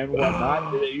laughing and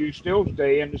whatnot. You still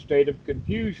stay in a state of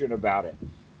confusion about it.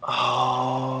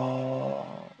 Oh,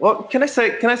 well, can I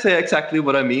say exactly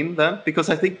what I mean then? Because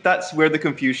I think that's where the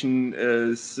confusion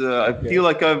is. I feel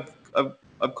Okay. like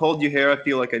I've called you here. I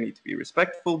feel like I need to be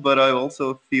respectful, but I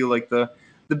also feel like the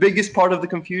biggest part of the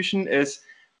confusion is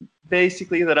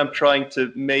basically that I'm trying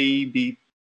to maybe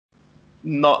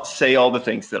not say all the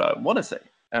things that I want to say,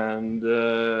 and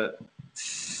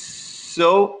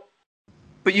so.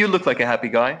 But you look like a happy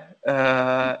guy,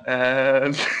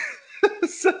 and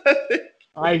so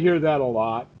I hear that a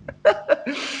lot.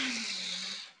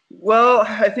 well,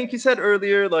 I think you said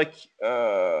earlier, like,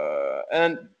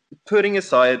 and putting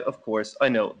aside, of course, I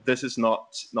know this is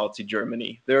not Nazi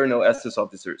Germany. There are no SS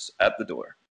officers at the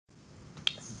door.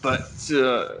 But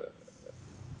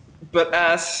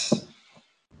as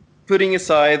putting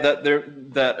aside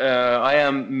that I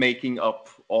am making up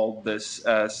all this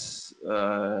as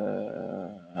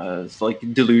like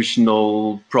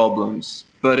delusional problems,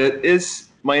 but it is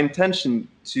my intention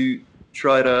to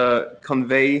try to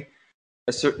convey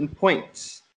a certain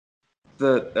point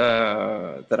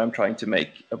that I'm trying to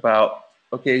make about.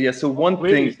 Okay, yeah. So Oh, one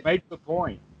thing. please make the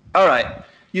point. All right,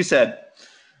 you said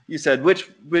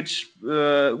which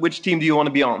team do you want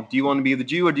to be on? Do you want to be the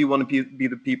Jew, or do you want to be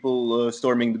the people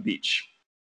storming the beach?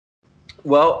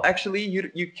 Well, actually,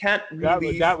 you can't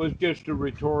really. That was just a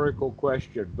rhetorical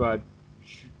question, but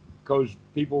because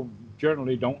people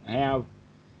generally don't have.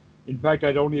 In fact,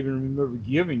 I don't even remember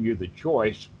giving you the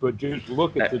choice, but just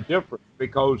look at the difference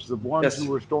because the ones Yes,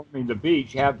 who are storming the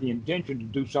beach have the intention to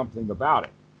do something about it.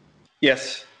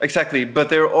 yes, exactly. But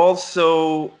they're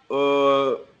also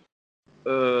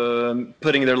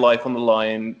putting their life on the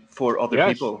line for other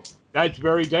Yes, people. That's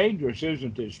very dangerous,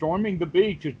 isn't it? Storming the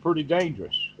beach is pretty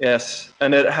dangerous. Yes,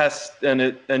 and it has,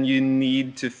 and you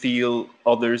need to feel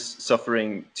others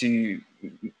suffering to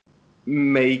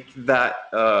make that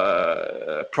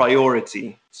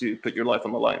priority to put your life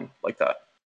on the line like that.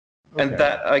 And Okay.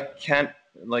 that I can't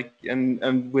like,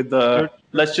 and with the There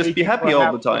let's just many be people happy all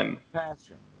have the no time.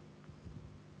 compassion.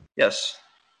 Yes.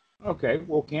 Okay,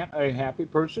 well, can't a happy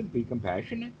person be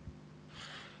compassionate?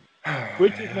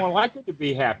 Which is more likely to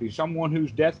be happy? Someone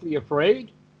who's deathly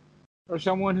afraid or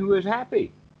someone who is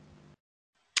happy?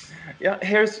 Yeah,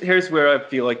 here's where I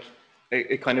feel like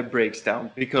it kind of breaks down,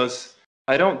 because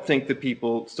I don't think the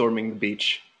people storming the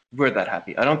beach were that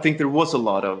happy. I don't think there was a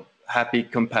lot of happy,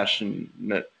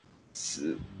 compassionate,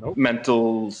 Nope.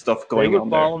 mental stuff They going were on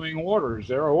there. following orders.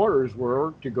 Their orders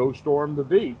were to go storm the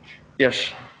beach.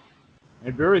 Yes.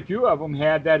 And very few of them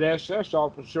had that SS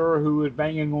officer who was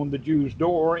banging on the Jews'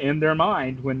 door in their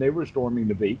mind when they were storming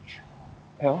the beach.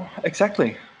 Yeah,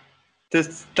 exactly.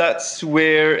 That's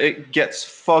where it gets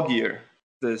foggier.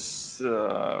 This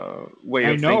way I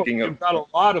of know thinking of, you've got a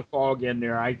lot of fog in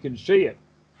there. I can see it.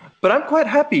 but I'm quite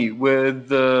happy with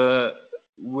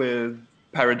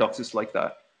paradoxes like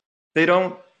that. They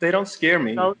don't scare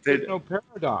me. No, there's no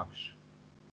paradox.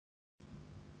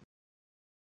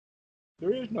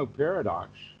 There is no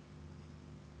paradox.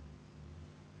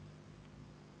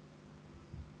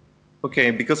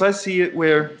 Okay, because I see it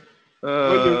where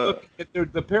Well, you're uh looking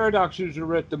at the paradoxes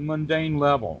are at the mundane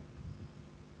level.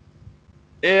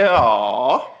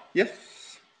 yeah,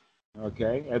 yes.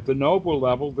 Okay, at the noble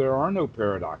level, there are no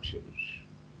paradoxes.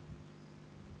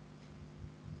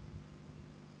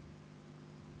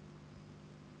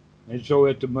 And so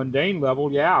at the mundane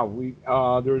level, yeah, we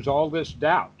there's all this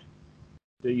doubt.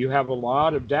 That you have a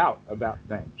lot of doubt about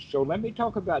things. So let me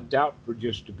talk about doubt for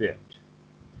just a bit.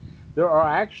 There are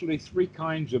actually three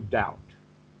kinds of doubt.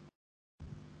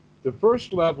 The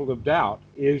first level of doubt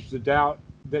is the doubt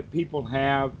that people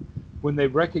have when they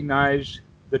recognize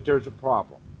that there's a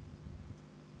problem.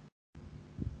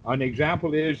 An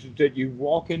example is that you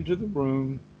walk into the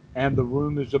room and the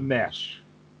room is a mess.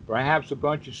 Perhaps a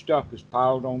bunch of stuff is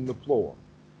piled on the floor.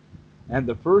 And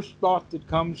the first thought that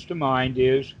comes to mind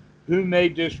is, who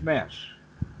made this mess?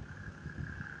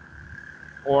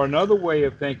 Or another way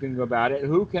of thinking about it,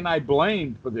 who can I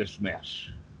blame for this mess?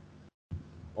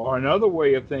 Or another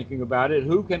way of thinking about it,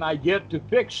 who can I get to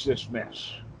fix this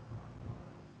mess?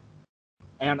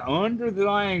 And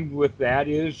underlying with that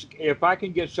is, if I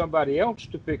can get somebody else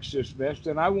to fix this mess,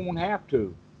 then I won't have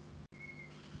to.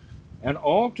 And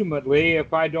ultimately,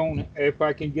 if I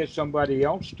can get somebody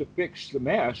else to fix the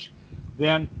mess,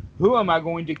 then who am I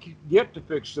going to get to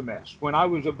fix the mess? When I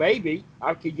was a baby,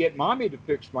 I could get mommy to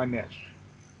fix my mess.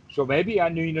 So maybe I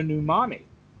need a new mommy.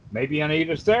 Maybe I need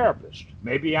a therapist.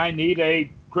 Maybe I need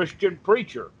a Christian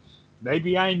preacher.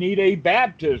 Maybe I need a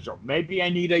baptism. Maybe I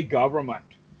need a government.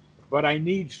 But I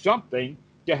need something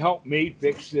to help me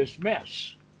fix this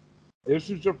mess. This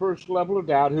is the first level of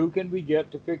doubt. Who can we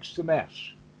get to fix the mess?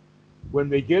 When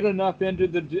we get enough into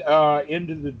the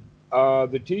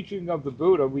teaching of the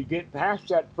Buddha, we get past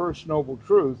that first noble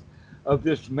truth of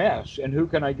this mess and who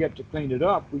can I get to clean it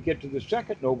up. We get to the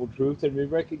second noble truth and we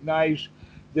recognize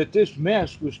that this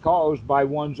mess was caused by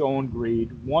one's own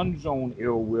greed, one's own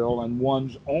ill will, and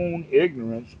one's own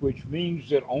ignorance, which means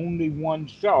that only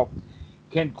oneself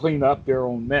can clean up their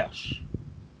own mess.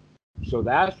 So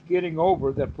that's getting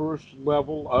over the first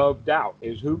level of doubt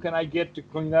is who can I get to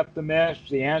clean up the mess?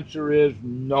 The answer is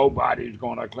nobody's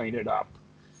going to clean it up.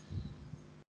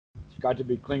 It's got to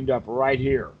be cleaned up right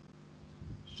here.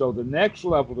 So the next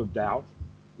level of doubt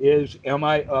is am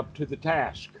I up to the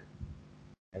task?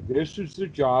 And this is the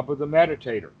job of the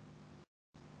meditator.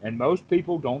 And most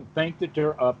people don't think that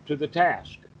they're up to the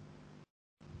task.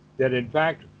 That in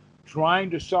fact,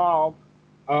 trying to solve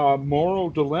moral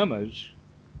dilemmas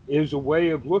is a way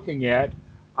of looking at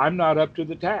I'm not up to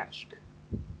the task.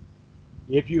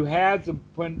 If you have the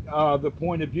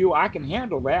point of view, I can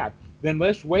handle that, then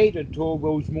let's wait until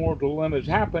those moral dilemmas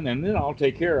happen and then I'll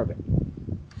take care of it.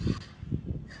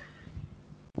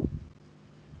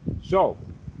 So,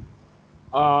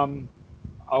 um,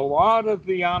 a lot of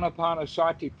the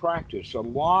Anapanasati practice, a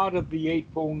lot of the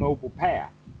Eightfold Noble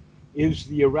Path is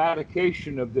the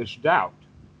eradication of this doubt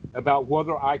about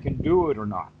whether I can do it or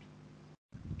not.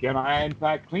 Can I, in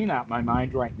fact, clean out my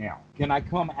mind right now? Can I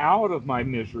come out of my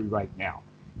misery right now?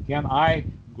 Can I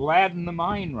gladden the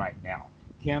mind right now?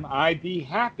 Can I be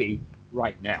happy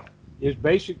right now? Is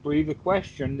basically the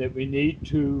question that we need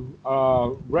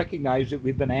to recognize that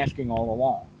we've been asking all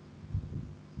along.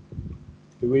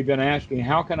 That we've been asking,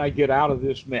 how can I get out of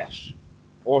this mess?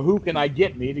 Or who can I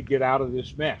get me to get out of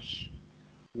this mess?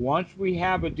 Once we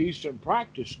have a decent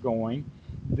practice going,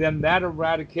 then that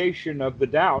eradication of the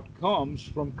doubt comes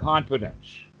from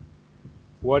confidence.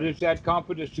 What is that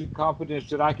confidence? The confidence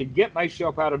that I can get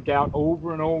myself out of doubt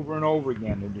over and over and over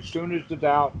again. And as soon as the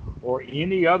doubt or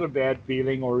any other bad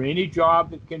feeling or any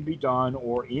job that can be done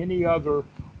or any other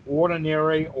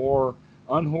ordinary or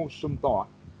unwholesome thought,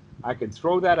 I can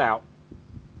throw that out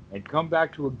and come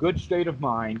back to a good state of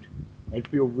mind and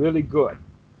feel really good.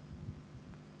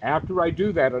 After I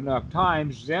do that enough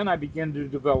times, then I begin to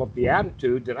develop the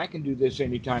attitude that I can do this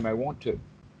anytime I want to.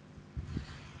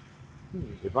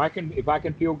 If I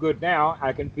can feel good now,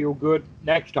 I can feel good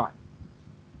next time.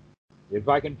 If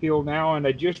I can feel now and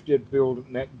I just did feel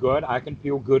good, I can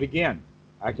feel good again.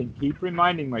 I can keep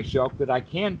reminding myself that I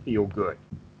can feel good.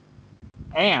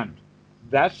 And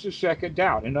that's the second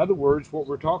doubt. In other words, what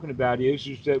we're talking about is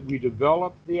that we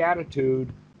develop the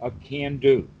attitude of can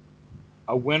do,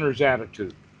 a winner's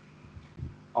attitude.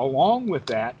 Along with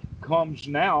that comes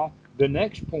now the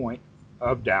next point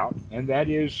of doubt, and that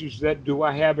is that do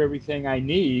I have everything I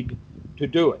need to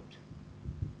do it?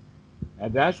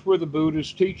 And that's where the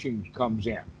Buddhist teaching comes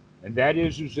in. And that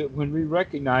is that when we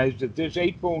recognize that this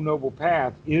Eightfold Noble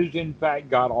Path is in fact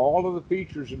got all of the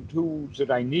features and tools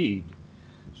that I need,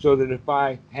 so that if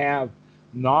I have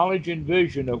knowledge and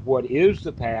vision of what is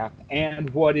the path and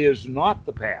what is not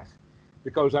the path,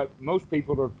 because most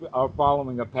people are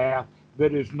following a path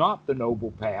that is not the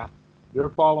noble path. They're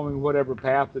following whatever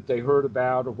path that they heard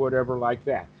about or whatever like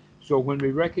that. So when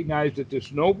we recognize that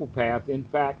this noble path, in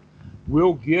fact,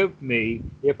 will give me,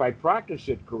 if I practice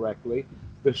it correctly,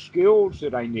 the skills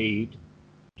that I need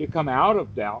to come out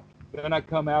of doubt, then I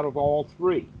come out of all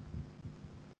three.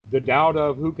 The doubt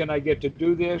of who can I get to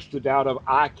do this, the doubt of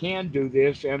I can do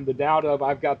this, and the doubt of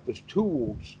I've got the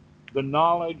tools, the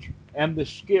knowledge, and the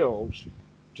skills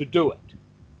to do it.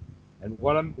 And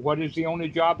what is the only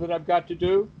job that I've got to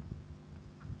do?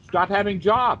 Stop having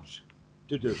jobs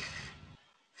to do.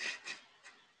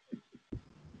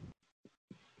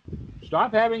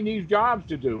 Stop having these jobs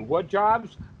to do. What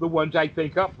jobs? The ones I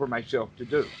think up for myself to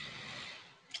do.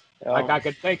 Like I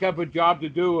could think up a job to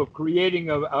do of creating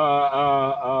a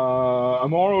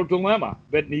moral dilemma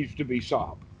that needs to be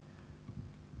solved.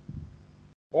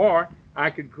 Or I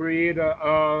could create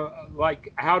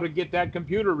like how to get that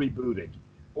computer rebooted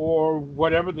or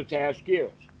whatever the task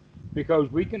is.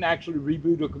 Because we can actually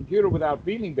reboot a computer without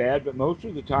feeling bad, but most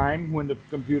of the time when the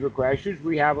computer crashes,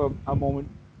 we have a moment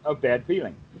of bad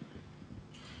feeling.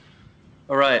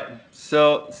 All right.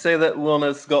 So say that one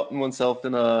has gotten oneself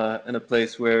in a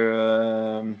place where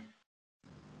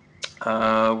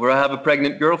I have a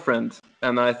pregnant girlfriend,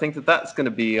 and I think that that's going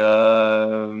to be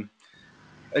a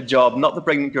job, not the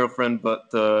pregnant girlfriend, but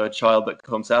the child that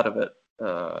comes out of it.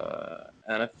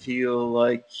 And I feel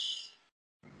like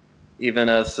even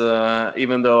though So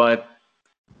I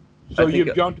think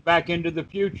you've jumped back into the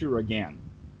future again.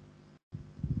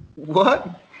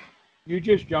 what? You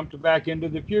just jumped back into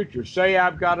the future. Say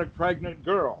I've got a pregnant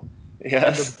girl, and the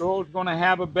Yes. girl's going to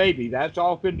have a baby. That's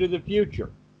off into the future.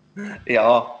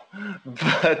 Yeah.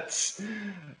 But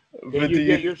Can but you do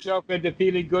get you? yourself into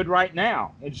feeling good right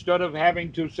now instead of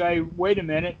having to say, wait a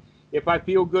minute, if I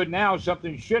feel good now,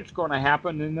 something shit's going to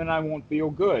happen and then I won't feel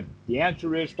good? The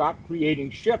answer is stop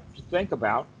creating shit to think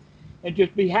about and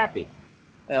just be happy.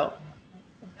 Yeah.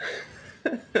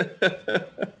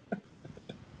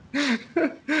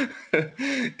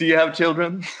 Do you have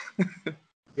children?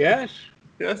 Yes,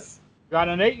 Yes. got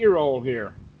an 8-year-old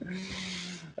here.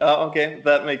 Okay,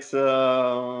 that makes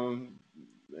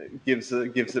gives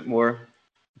it more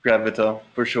gravita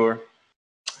for sure.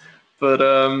 But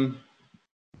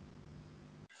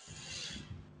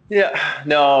yeah,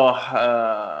 no,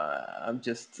 I'm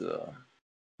just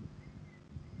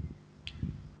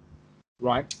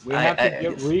Right. We have to I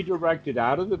get guess redirected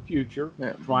out of the future,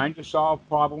 yeah. trying to solve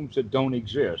problems that don't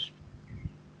exist,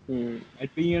 Mm.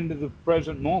 and be into the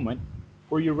present moment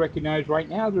where you recognize right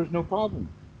now there's no problem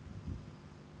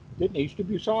that needs to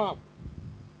be solved.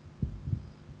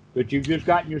 But you've just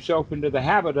gotten yourself into the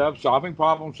habit of solving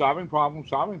problems, solving problems,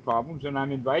 solving problems, and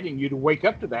I'm inviting you to wake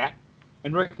up to that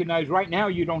and recognize right now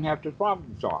you don't have to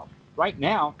problem solve. Right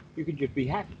now, you can just be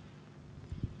happy.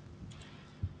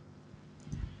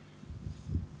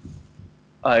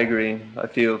 I agree. I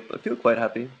feel quite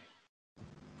happy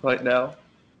right now.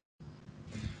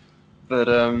 But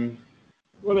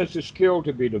Well, it's a skill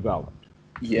to be developed.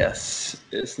 yes,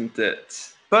 isn't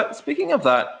it? But speaking of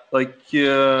that, like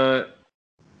I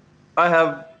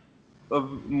have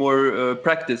more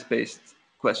practice-based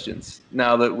questions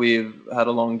now that we've had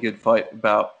a long, good fight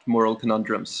about moral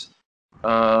conundrums.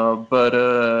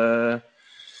 But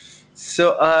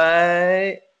so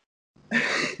I,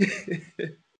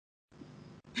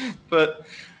 but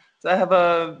so I have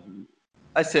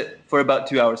I sit for about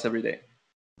 2 hours every day,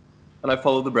 and I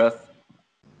follow the breath,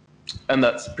 and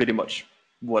that's pretty much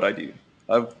what I do.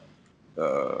 I've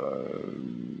uh,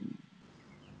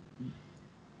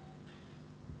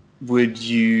 would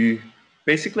you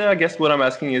basically? I guess what I'm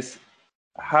asking is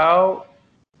how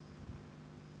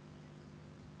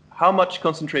how much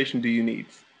concentration do you need,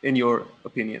 in your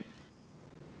opinion?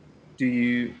 Do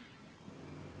you?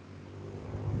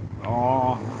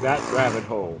 Oh, that rabbit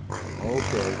hole.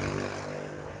 Okay.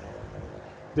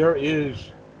 There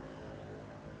is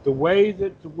the way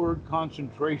that the word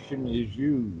concentration is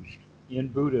used in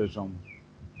Buddhism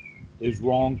is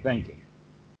wrong thinking.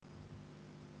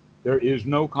 There is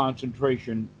no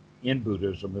concentration in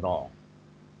Buddhism at all.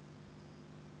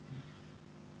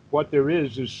 What there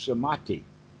is samadhi.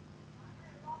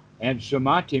 And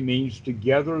samadhi means to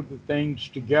gather the things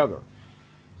together,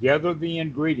 gather the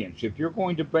ingredients. If you're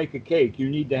going to bake a cake, you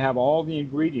need to have all the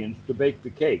ingredients to bake the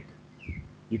cake.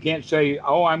 You can't say,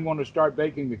 oh, I'm going to start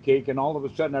baking the cake, and all of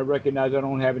a sudden I recognize I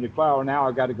don't have any flour. Now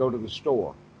I got to go to the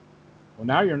store. Well,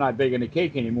 now you're not baking a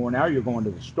cake anymore. Now you're going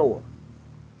to the store.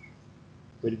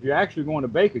 But if you're actually going to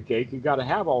bake a cake, you've got to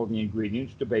have all the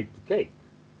ingredients to bake the cake.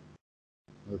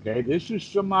 Okay, this is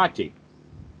samadhi.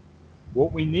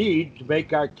 What we need to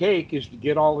bake our cake is to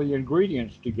get all the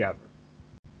ingredients together.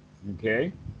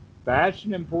 Okay, that's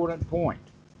an important point.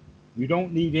 You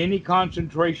don't need any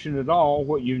concentration at all.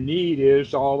 What you need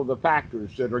is all of the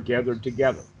factors that are gathered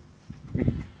together.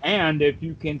 And if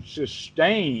you can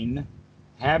sustain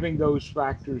having those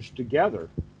factors together,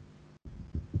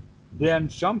 then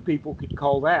some people could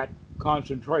call that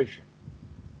concentration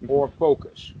or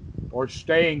focus or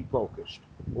staying focused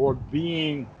or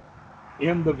being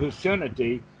in the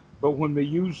vicinity. But when we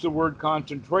use the word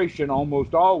concentration,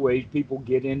 almost always people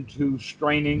get into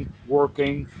straining,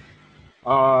 working,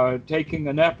 taking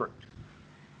an effort.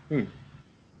 Hmm.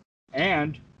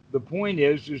 And the point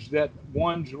is that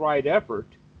one's right effort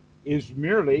is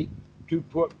merely to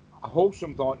put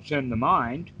wholesome thoughts in the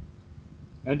mind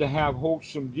and to have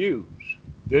wholesome views.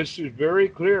 This is very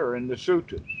clear in the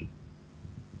suttas.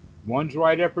 One's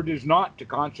right effort is not to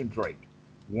concentrate.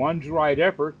 One's right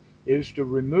effort is to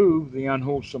remove the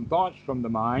unwholesome thoughts from the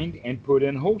mind and put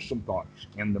in wholesome thoughts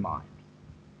in the mind.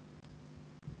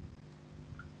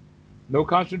 No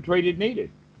concentrated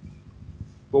needed.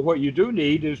 But what you do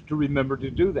need is to remember to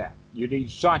do that. You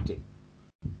need sati.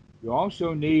 You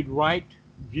also need right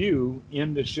view,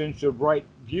 in the sense of right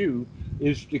view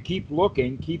is to keep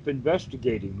looking, keep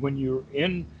investigating. When you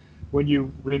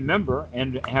remember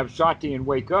and have sati and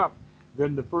wake up,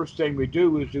 then the first thing we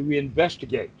do is we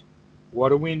investigate. What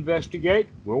do we investigate?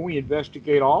 Well, we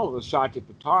investigate all of the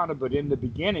satipatthana, but in the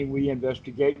beginning we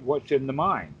investigate what's in the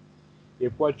mind.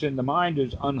 If what's in the mind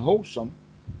is unwholesome,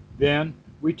 then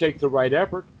we take the right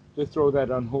effort to throw that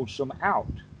unwholesome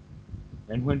out.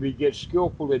 And when we get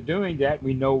skillful at doing that,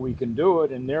 we know we can do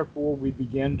it, and therefore we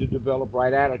begin to develop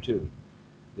right attitude.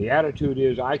 The attitude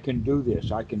is, I can do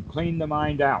this. I can clean the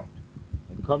mind out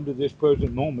and come to this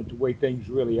present moment the way things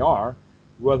really are,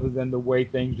 rather than the way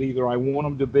things either I want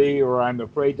them to be, or I'm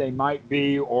afraid they might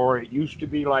be, or it used to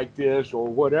be like this, or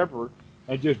whatever,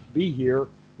 and just be here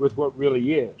with what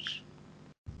really is.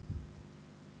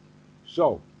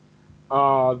 So,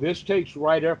 this takes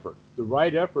right effort. The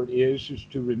right effort is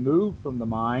to remove from the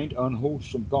mind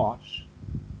unwholesome thoughts,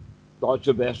 thoughts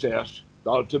of SS,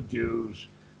 thoughts of Jews,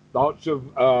 thoughts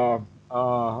of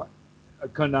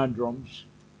conundrums,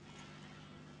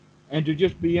 and to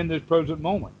just be in this present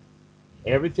moment.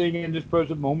 Everything in this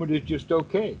present moment is just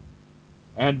okay.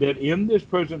 And that in this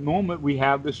present moment we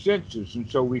have the senses, and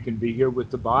so we can be here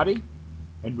with the body,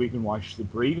 and we can watch the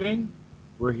breathing.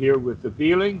 We're here with the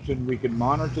feelings, and we can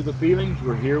monitor the feelings.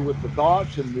 We're here with the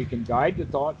thoughts, and we can guide the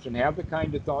thoughts and have the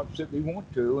kind of thoughts that we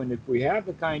want to. And if we have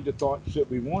the kind of thoughts that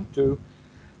we want to,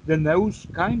 then those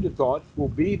kind of thoughts will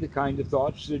be the kind of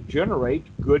thoughts that generate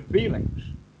good feelings.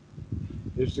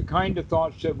 It's the kind of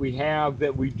thoughts that we have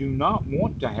that we do not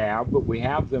want to have, but we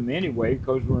have them anyway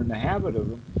because we're in the habit of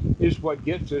them, is what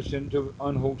gets us into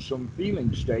unwholesome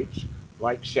feeling states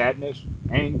like sadness,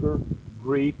 anger,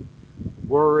 grief,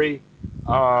 worry,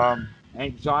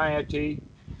 anxiety.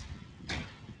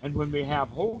 And when we have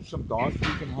wholesome thoughts,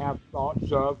 we can have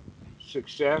thoughts of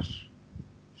success,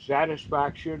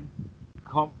 satisfaction,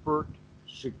 comfort,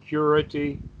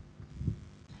 security,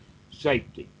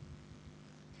 safety.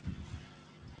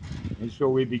 And so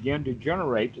we begin to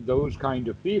generate those kind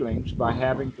of feelings by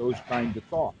having those kind of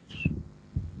thoughts.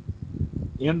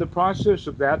 In the process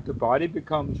of that, the body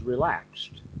becomes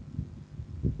relaxed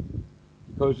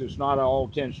because it's not all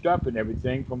tensed up and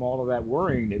everything from all of that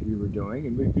worrying that we were doing,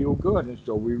 and we feel good, and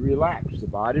so we relax. The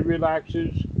body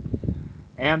relaxes,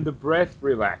 and the breath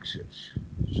relaxes,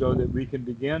 so that we can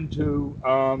begin to.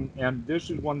 And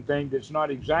this is one thing that's not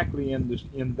exactly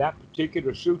in that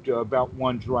particular sutta about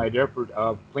one's right effort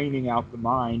of cleaning out the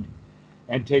mind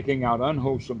and taking out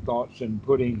unwholesome thoughts and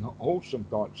putting wholesome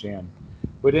thoughts in.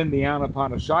 But in the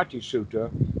Anapanasati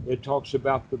Sutta, it talks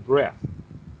about the breath.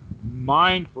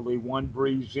 Mindfully, one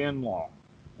breathes in long,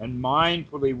 and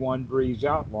mindfully, one breathes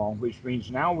out long, which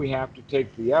means now we have to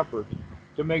take the effort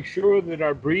to make sure that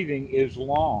our breathing is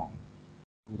long.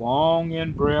 Long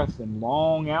in breath and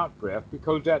long out breath,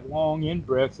 because that long in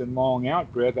breath and long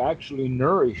out breath actually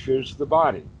nourishes the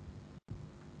body.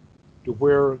 To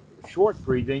where short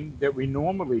breathing that we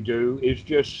normally do is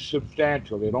just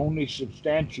substantial. It only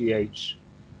substantiates,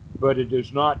 but it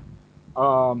does not,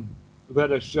 um,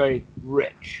 let us say,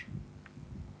 rich.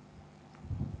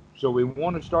 So we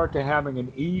want to start to having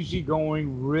an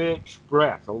easygoing, rich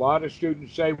breath. A lot of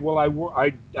students say, well,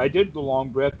 I did the long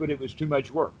breath, but it was too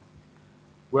much work.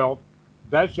 Well,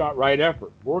 that's not right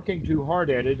effort. Working too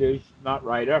hard at it is not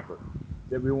right effort.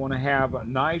 That we want to have a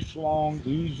nice, long,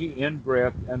 easy in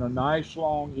breath and a nice,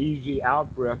 long, easy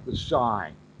out breath, the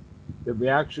sigh. That we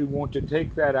actually want to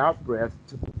take that out breath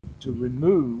to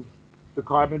remove the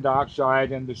carbon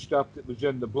dioxide and the stuff that was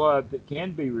in the blood that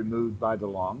can be removed by the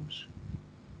lungs.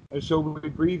 And so we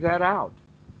breathe that out.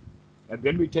 And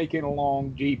then we take in a long,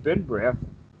 deep in breath.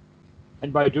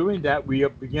 And by doing that, we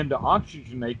begin to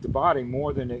oxygenate the body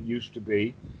more than it used to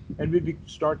be. And we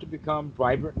start to become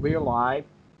vibrantly alive,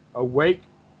 awake,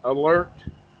 alert.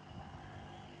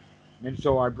 And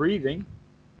so our breathing,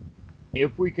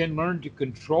 if we can learn to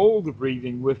control the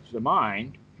breathing with the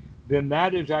mind, then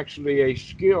that is actually a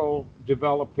skill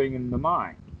developing in the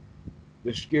mind.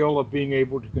 The skill of being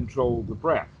able to control the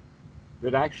breath.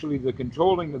 That actually the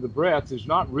controlling of the breath is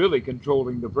not really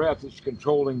controlling the breath, it's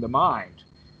controlling the mind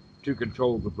to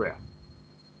control the breath.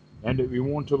 And that we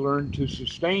want to learn to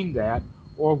sustain that,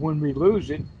 or when we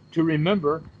lose it, to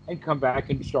remember and come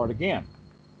back and start again.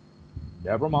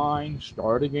 Never mind,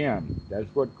 start again.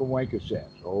 That's what Kawenka says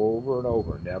over and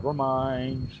over. Never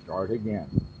mind, start again.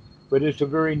 But it's a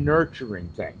very nurturing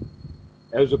thing.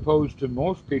 As opposed to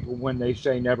most people, when they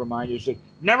say never mind, they say,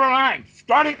 never mind,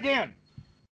 start again.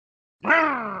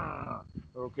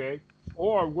 Okay?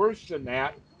 Or worse than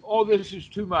that, oh, this is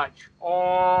too much.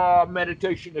 Oh,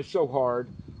 meditation is so hard.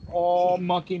 Oh,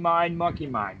 monkey mind, monkey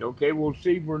mind. Okay, well,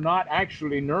 see, we're not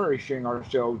actually nourishing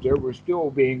ourselves there. We're still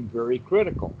being very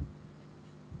critical.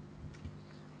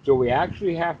 So we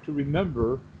actually have to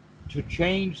remember to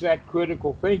change that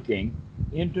critical thinking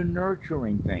into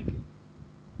nurturing thinking.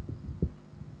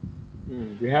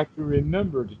 Mm. We have to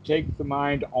remember to take the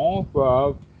mind off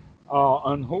of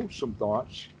unwholesome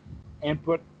thoughts and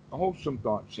put wholesome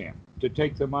thoughts in. To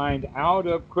take the mind out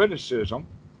of criticism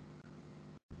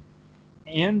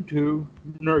into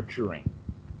nurturing,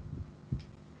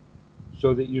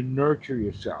 so that you nurture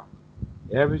yourself.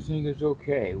 Everything is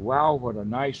okay. Wow, what a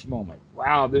nice moment.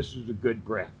 Wow, this is a good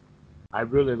breath. I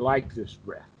really like this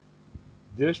breath.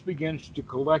 This begins to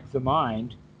collect the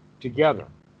mind together,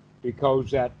 because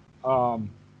that um,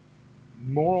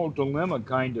 moral dilemma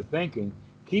kind of thinking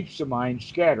keeps the mind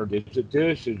scattered. Is it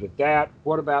this? Is it that?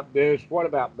 What about this? What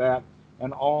about that?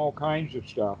 And all kinds of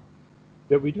stuff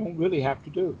that we don't really have to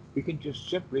do. We can just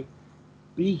simply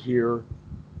be here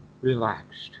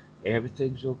relaxed.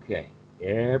 Everything's okay.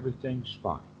 Everything's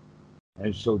fine.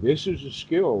 And so this is a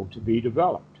skill to be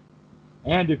developed.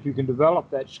 And if you can develop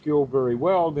that skill very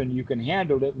well, then you can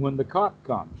handle it when the cop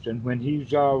comes. And when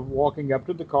he's walking up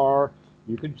to the car,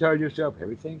 you can tell yourself,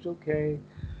 everything's okay.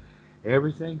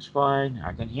 Everything's fine.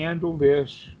 I can handle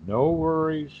this. No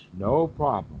worries, no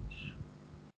problems.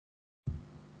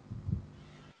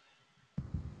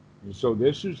 And so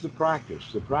this is the practice.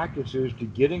 The practice is to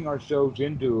getting ourselves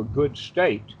into a good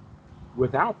state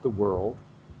without the world,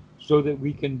 so that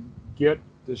we can get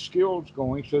the skills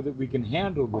going, so that we can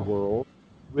handle the world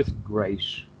with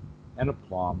grace and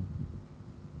aplomb,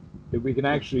 that we can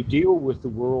actually deal with the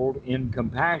world in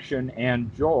compassion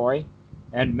and joy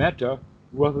and metta,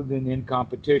 rather than in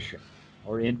competition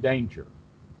or in danger.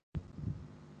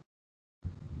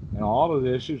 And all of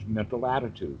this is mental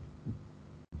attitude.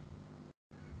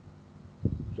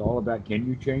 It's all about, can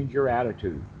you change your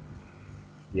attitude?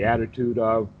 The attitude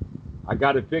of, I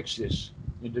got to fix this,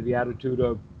 into the attitude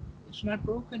of, it's not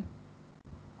broken.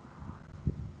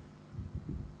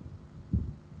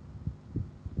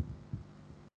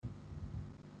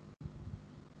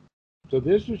 So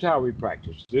this is how we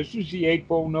practice. This is the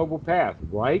Eightfold Noble Path.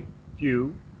 Right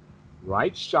view,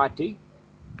 right sati,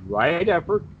 right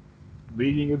effort,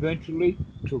 leading eventually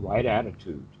to right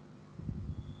attitude.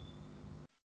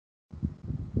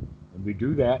 And we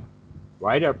do that,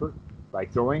 right effort, by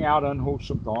throwing out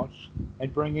unwholesome thoughts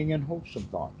and bringing in wholesome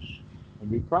thoughts. And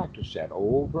we practice that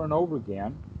over and over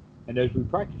again. And as we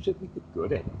practice it, we get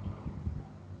good at it.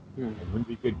 Hmm. And when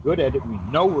we get good at it, we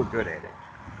know we're good at it.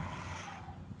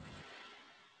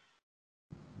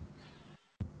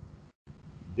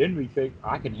 Then we think,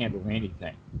 I can handle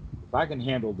anything. If I can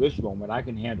handle this moment, I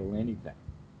can handle anything.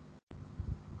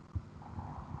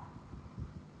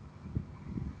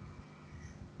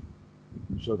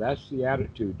 And so that's the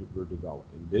attitude that we're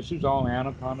developing. This is all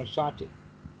anapanasati.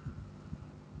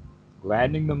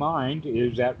 Gladdening the mind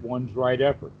is at one's right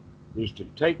effort, is to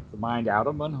take the mind out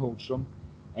of unwholesome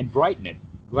and brighten it,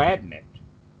 gladden it.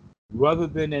 Rather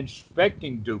than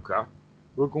inspecting dukkha,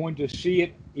 we're going to see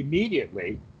it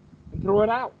immediately and throw it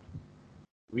out.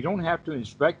 We don't have to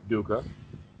inspect dukkha.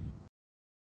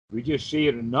 We just see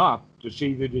it enough to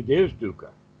see that it is dukkha,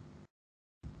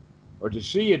 or to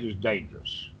see it as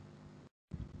dangerous.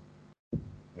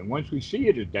 And once we see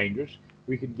it as dangerous,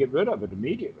 we can get rid of it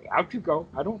immediately. Out you go.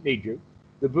 I don't need you.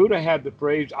 The Buddha had the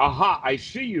phrase, aha, I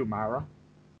see you, Mara.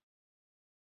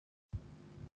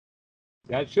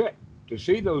 That's it. To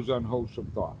see those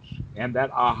unwholesome thoughts. And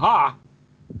that aha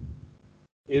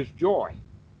is joy.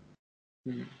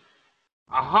 Hmm.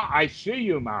 Aha, I see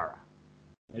you, Mara.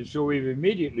 And so we've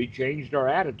immediately changed our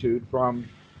attitude from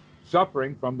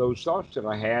suffering from those thoughts that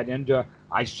I had into,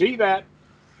 I see that.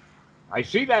 I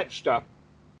see that stuff.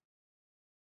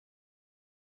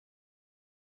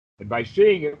 And by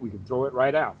seeing it, we can throw it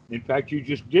right out. In fact, you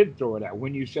just did throw it out.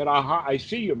 When you said, aha, I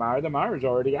see you, Mara, the Mara's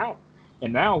already out.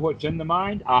 And now what's in the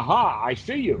mind? Aha, I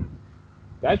see you.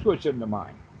 That's what's in the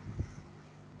mind.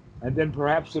 And then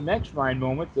perhaps the next mind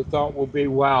moment, the thought will be,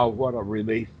 wow, what a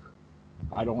relief.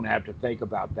 I don't have to think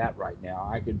about that right now.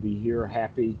 I can be here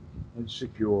happy and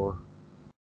secure.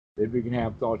 Then we can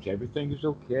have thoughts, everything is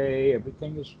okay,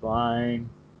 everything is fine,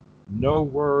 no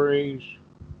worries,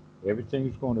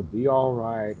 everything's going to be all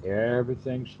right,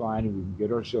 everything's fine, and we can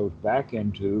get ourselves back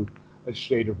into a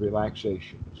state of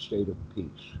relaxation, a state of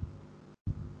peace.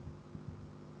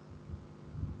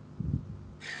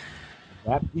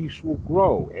 That peace will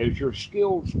grow as your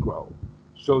skills grow,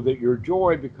 so that your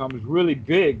joy becomes really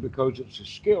big because it's a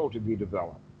skill to be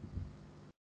developed.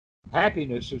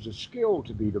 Happiness is a skill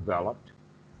to be developed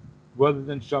rather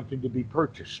than something to be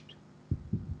purchased.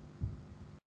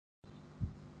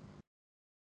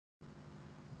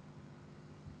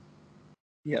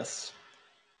 Yes.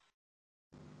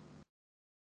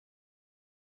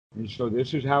 And so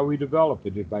this is how we develop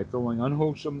it, is by throwing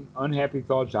unwholesome, unhappy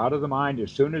thoughts out of the mind as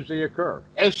soon as they occur.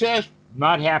 SS,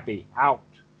 not happy, out.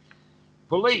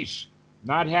 Police,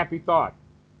 not happy thought,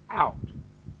 out.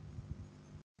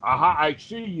 Aha, I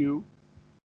see you,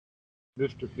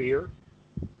 Mr. Fear,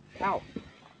 out.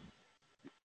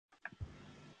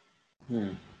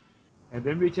 Hmm. And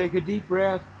then we take a deep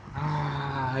breath.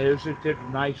 Ah, isn't it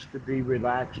nice to be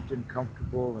relaxed and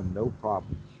comfortable and no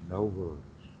problems, no worries?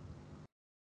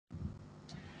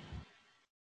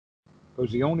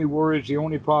 Because the only worries, the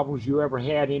only problems you ever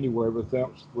had anywhere were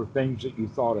things that you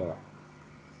thought of.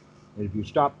 And if you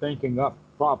stop thinking up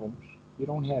problems, you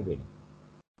don't have any.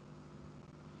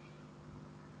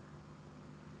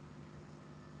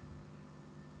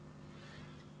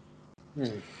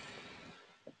 Hmm.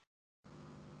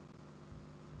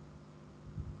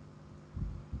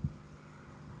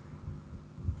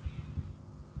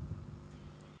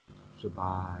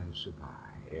 Survive, survive.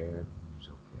 Everything's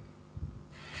okay.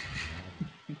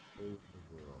 Save the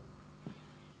world.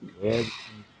 Everything's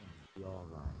going to be all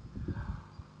right.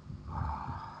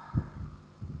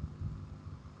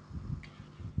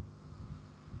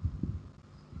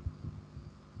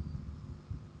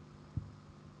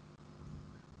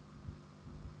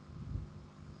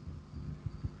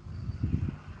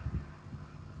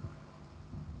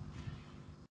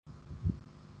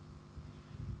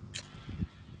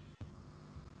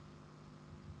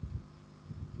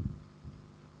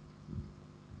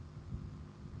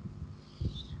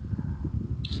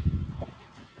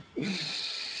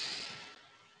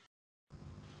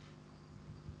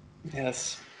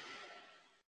 Yes.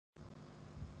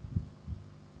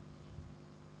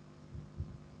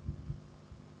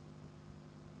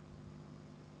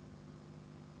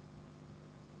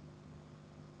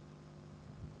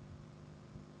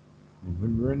 And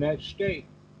when we're in that state,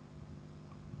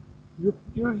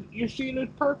 you're seeing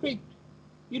it perfect.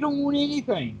 You don't want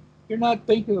anything. You're not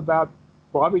thinking about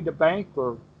robbing the bank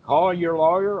or calling your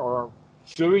lawyer or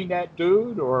suing that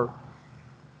dude or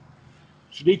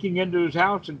sneaking into his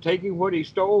house and taking what he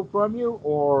stole from you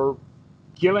or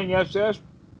killing SS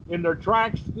in their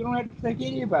tracks. You don't have to think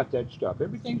any about that stuff.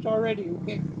 Everything's already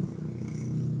okay.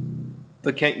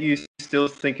 But can't you still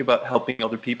think about helping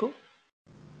other people?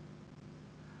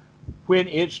 When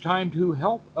it's time to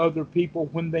help other people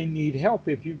when they need help,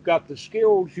 if you've got the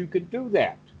skills, you can do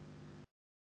that.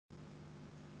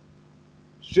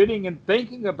 Sitting and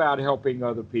thinking about helping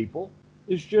other people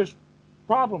is just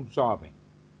problem solving.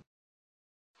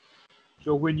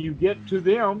 So when you get to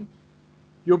them,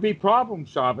 you'll be problem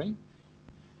solving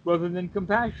rather than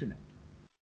compassionate.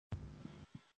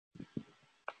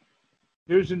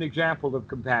 Here's an example of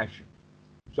compassion.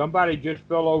 Somebody just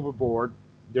fell overboard.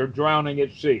 They're drowning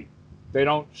at sea. They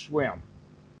don't swim.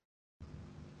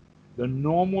 The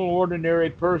normal, ordinary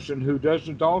person who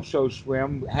doesn't also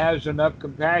swim has enough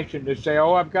compassion to say,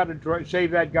 oh, I've got to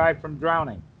save that guy from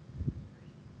drowning.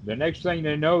 The next thing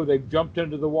they know, they've jumped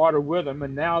into the water with him,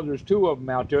 and now there's two of them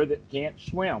out there that can't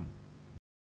swim.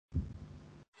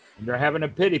 And they're having a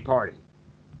pity party.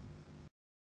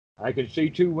 I can see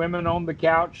two women on the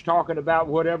couch talking about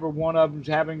whatever one of them's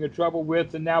having a trouble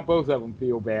with, and now both of them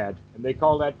feel bad. And they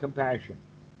call that compassion.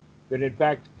 But in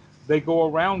fact, they go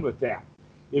around with that.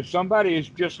 If somebody has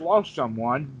just lost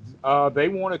someone, they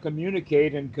want to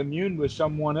communicate and commune with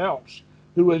someone else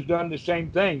who has done the same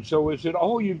thing. So is it,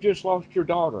 oh, you've just lost your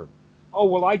daughter. Oh,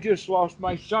 well, I just lost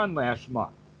my son last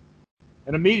month.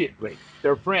 And immediately,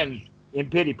 they're friends in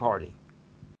pity party.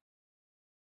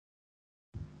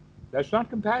 That's not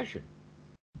compassion.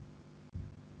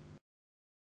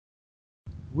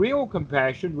 Real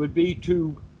compassion would be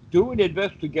to do an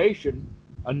investigation,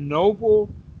 a noble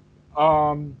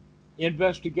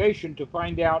investigation to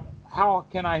find out how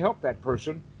can I help that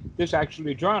person that's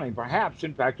actually drowning. Perhaps,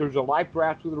 in fact, there's a life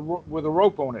raft with a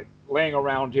rope on it laying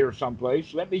around here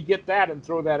someplace. Let me get that and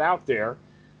throw that out there.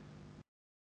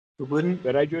 Wouldn't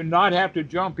But I do not have to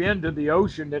jump into the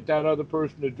ocean that other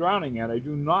person is drowning in. I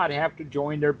do not have to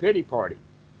join their pity party.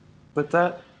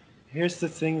 But here's the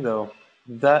thing though,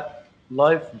 that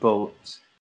lifeboat,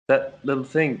 that little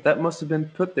thing, that must have been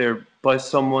put there by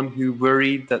someone who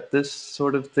worried that this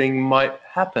sort of thing might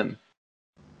happen.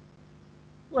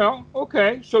 Well,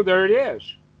 okay, so there it is.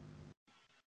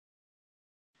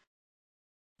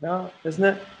 No, isn't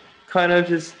it kind of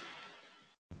just...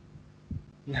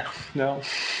 No, no.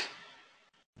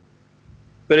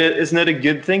 But isn't it a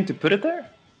good thing to put it there?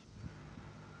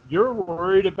 You're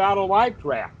worried about a life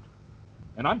raft,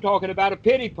 and I'm talking about a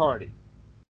pity party.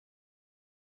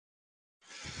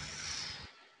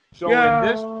 So in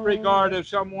this regard Yeah. of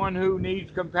someone who needs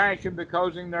compassion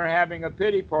because they're having a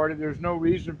pity party, there's no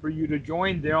reason for you to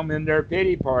join them in their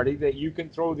pity party, that you can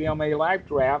throw them a life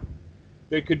raft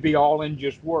that could be all in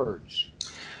just words.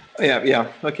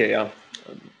 Yeah, okay, yeah.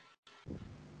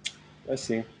 I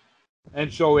see.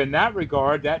 And so in that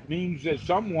regard, that means that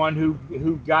someone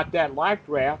who got that life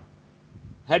raft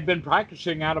had been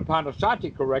practicing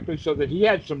Anapanasati correctly so that he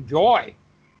had some joy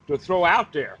to throw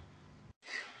out there.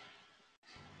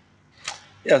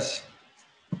 Yes.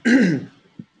 And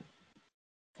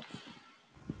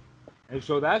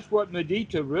so that's what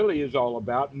mudita really is all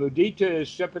about. Mudita is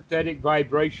sympathetic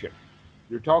vibration.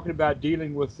 You're talking about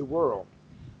dealing with the world.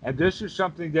 And this is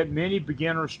something that many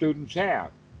beginner students have.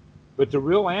 But the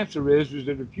real answer is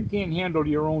that if you can't handle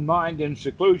your own mind in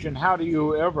seclusion, how do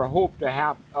you ever hope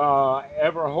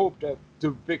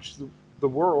to fix the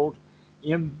world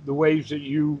in the ways that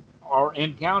you are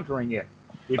encountering it?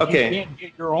 If you Okay. can't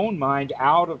get your own mind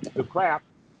out of the crap,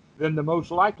 then the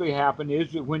most likely happen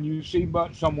is that when you see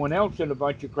someone else in a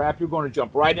bunch of crap, you're going to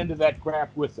jump right into that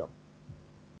crap with them.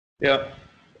 Yeah.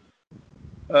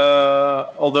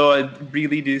 Although I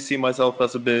really do see myself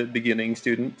as a beginning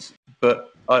student,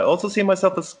 but I also see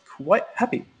myself as quite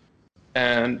happy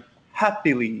and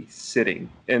happily sitting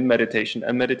in meditation.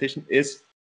 And meditation is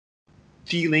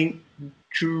feeling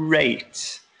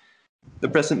great. The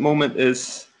present moment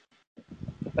is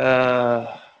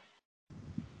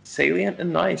salient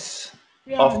and nice.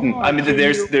 Yeah, Often, no, I mean,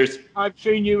 there's. I've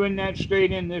seen you in that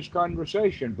state in this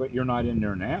conversation, but you're not in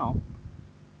there now.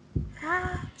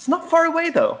 It's not far away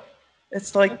though.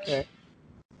 It's like,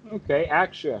 Okay,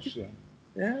 access then.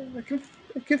 yeah, I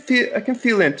can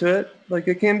feel into it. Like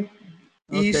I can Okay,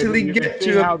 but easily you can get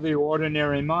see to how a... the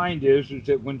ordinary mind is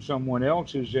that when someone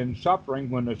else is in suffering,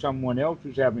 when someone else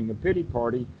is having a pity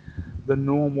party, the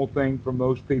normal thing for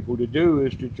most people to do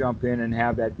is to jump in and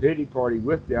have that pity party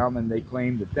with them, and they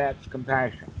claim that that's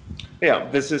compassion. Yeah,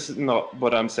 this is not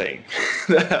what I'm saying.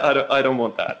 I don't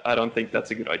want that. I don't think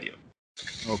that's a good idea.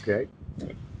 Okay.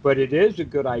 But it is a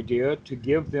good idea to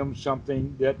give them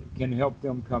something that can help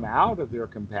them come out of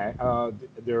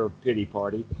their pity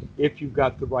party if you've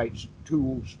got the right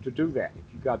tools to do that, if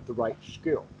you've got the right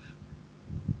skills.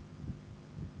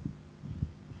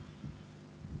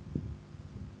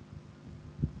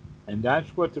 And that's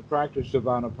what the practice of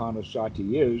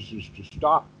Anapanasati is to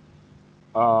stop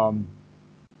um,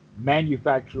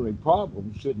 manufacturing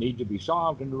problems that need to be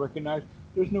solved and to recognize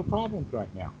there's no problems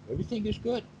right now. Everything is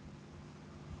good.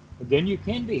 And then you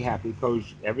can be happy because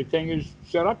everything is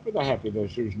set up for the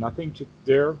happiness. There's nothing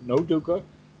there, no dukkha,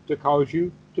 to cause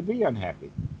you to be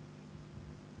unhappy.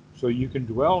 So you can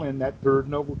dwell in that third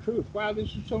noble truth. Wow, this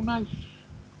is so nice.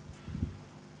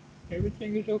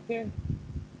 Everything is okay.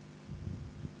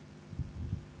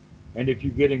 And if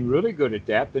you're getting really good at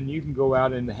that, then you can go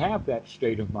out and have that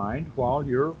state of mind while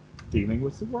you're dealing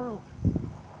with the world.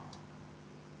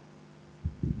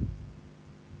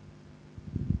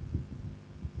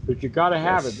 But you got to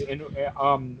have it. Yes.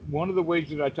 And one of the ways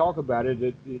that I talk about it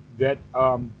that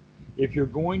if you're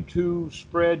going to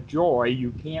spread joy,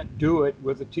 you can't do it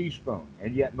with a teaspoon.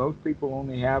 And yet most people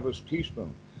only have a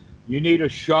teaspoon. You need a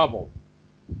shovel,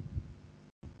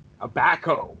 a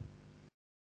backhoe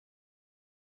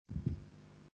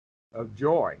of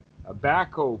joy, a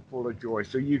backhoe full of joy,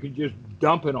 so you can just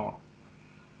dump it on them.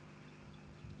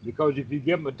 Because if you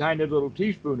give them a tiny little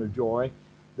teaspoon of joy,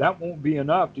 that won't be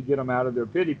enough to get them out of their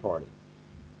pity party,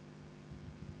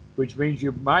 which means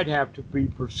you might have to be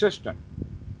persistent.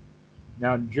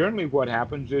 Now, generally, what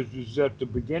happens is that the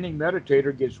beginning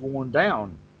meditator gets worn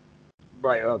down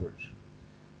by others.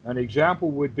 An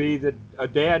example would be that a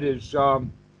dad is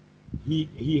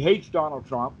he hates Donald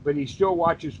Trump, but he still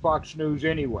watches Fox News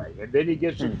anyway, and then he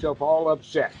gets Hmm. himself all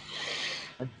upset.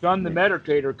 And son, the Hmm.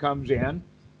 meditator, comes in,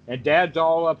 and dad's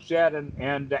all upset and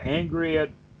angry at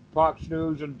Fox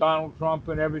News and Donald Trump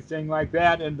and everything like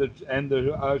that, and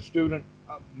the student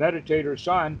meditator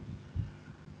son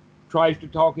tries to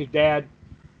talk his dad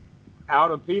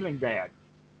out of feeling bad.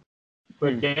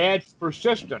 But Hmm. dad's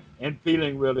persistent in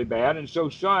feeling really bad, and so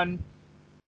son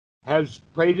has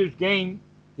played his game.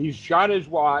 He's shot his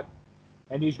wad,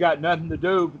 and he's got nothing to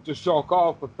do but to sulk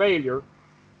off a failure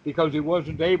because he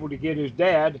wasn't able to get his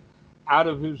dad out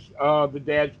of the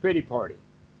dad's pity party.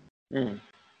 Hmm.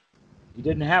 He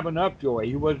didn't have enough joy.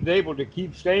 He wasn't able to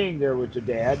keep staying there with the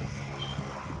dad,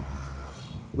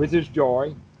 with his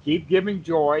joy. Keep giving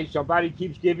joy. Somebody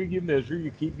keeps giving you misery.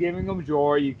 You keep giving them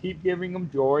joy. You keep giving them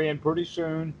joy, and pretty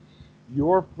soon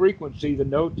your frequency, the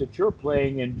note that you're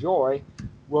playing in joy,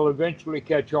 will eventually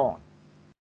catch on.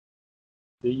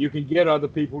 That you can get other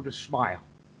people to smile.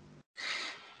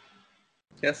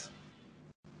 Yes.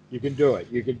 You can do it.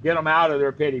 You can get them out of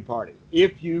their pity party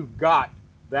if you've got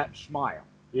that smile,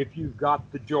 if you've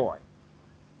got the joy.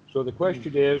 So the Hmm.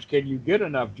 question is, can you get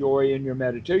enough joy in your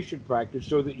meditation practice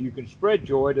so that you can spread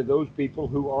joy to those people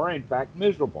who are in fact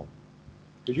miserable?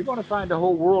 Because you're going to find a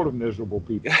whole world of miserable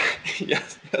people.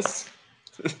 Yes. Yes.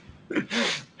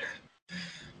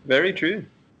 Very true.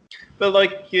 But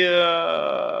like,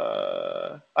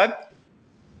 I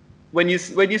when you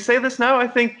say this now, I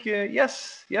think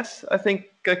yes, yes. I think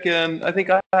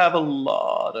I have a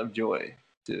lot of joy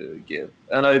to give,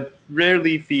 and I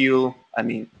rarely feel. I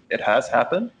mean, it has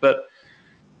happened, but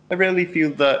I rarely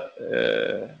feel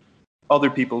that other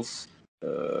people's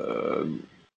uh,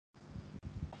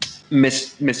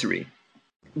 misery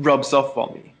rubs off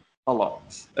on me a lot.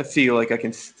 I feel like I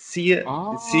can see it.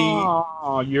 See,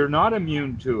 You're not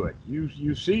immune to it.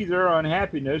 You see their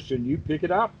unhappiness and you pick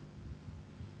it up.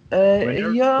 When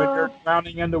they're yeah.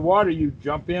 drowning in the water, you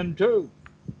jump in too.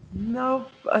 No,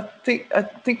 I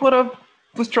think what I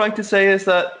was trying to say is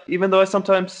that even though I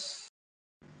sometimes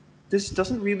this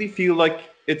doesn't really feel like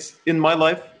it's in my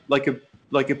life like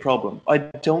a problem. I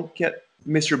don't get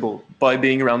miserable by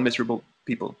being around miserable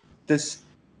people. This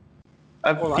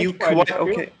I Well, that's feel quite a quite skill.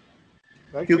 okay.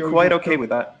 That Feel shows quite okay with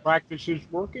the that. practice is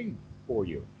working for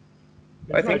you.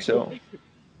 I think so.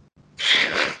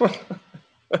 Congratulations.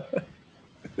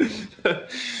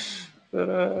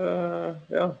 But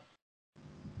yeah.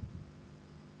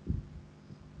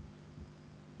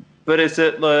 But is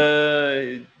it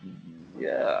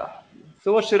yeah.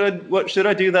 So what should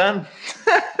I do then?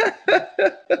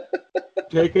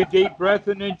 Take a deep breath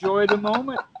and enjoy the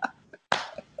moment.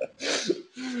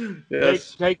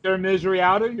 Yes. Take their misery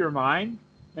out of your mind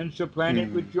and supplant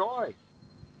it with Hmm. joy.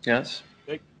 Yes.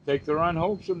 Take their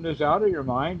unwholesomeness out of your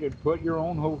mind and put your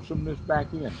own wholesomeness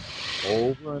back in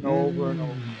over and over and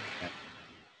over Mm. again.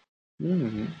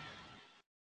 Mm.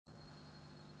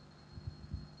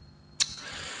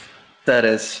 That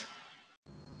is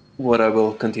what I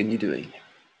will continue doing.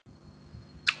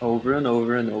 over and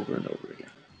over and over and over again.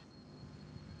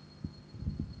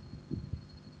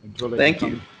 Until it Thank you.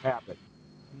 becomes a habit.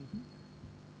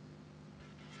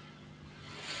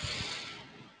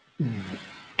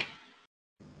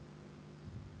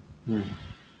 Hmm.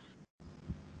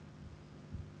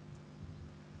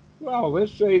 Well,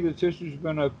 let's say that this has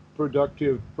been a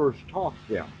productive first talk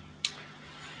then.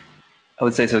 I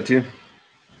would say so too.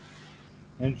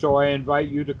 And so I invite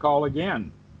you to call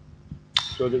again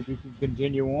so that we can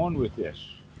continue on with this.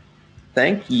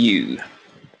 Thank you.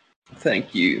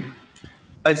 Thank you.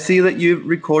 I see that you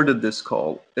recorded this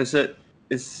call. Have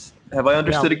I Yeah,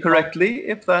 understood we it talked. correctly?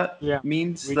 If that Yeah,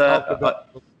 means we that, talked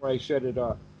about before I set it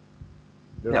up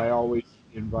that yeah. I always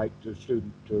invite the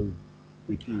student to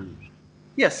refuse.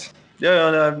 Yes.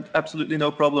 Yeah, no, absolutely no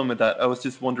problem with that. I was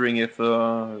just wondering if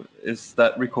is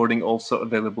that recording also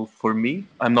available for me?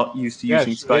 I'm not used to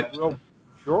using Yes, it Skype. will.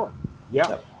 Sure. Yeah.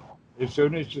 Yep. As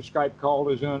soon as the Skype call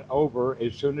is over,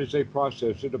 as soon as they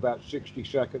process it, about 60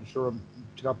 seconds or a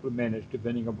couple of minutes,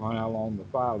 depending upon how long the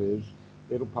file is,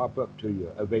 it'll pop up to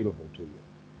you, available to you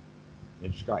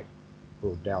in Skype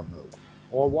for download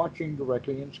or watching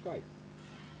directly in Skype.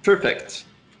 Perfect.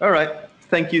 All right.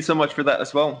 Thank you so much for that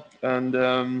as well,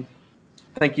 and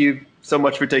thank you so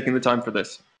much for taking the time for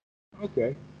this.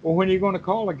 Okay. Well, when are you going to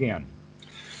call again?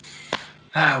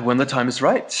 When the time is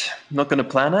right. I'm not going to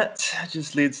plan it. It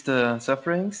just leads to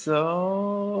suffering.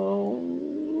 So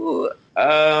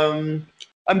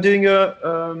I'm doing a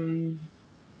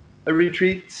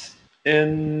retreat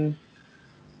in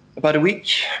about a week,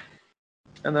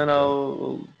 and then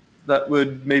Okay. that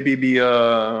would maybe be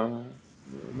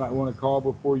You might want to call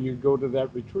before you go to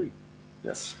that retreat.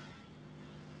 yes,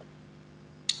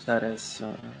 that is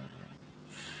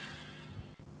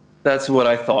that's what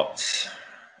I thought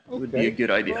would be a Okay.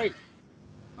 good idea. Great.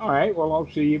 All right. Well, I'll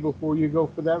see you before you go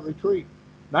for that retreat.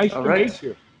 Nice All to right. meet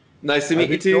you. Nice to meet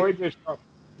I've you too. enjoyed this.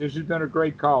 This has been a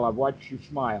great call. I've watched you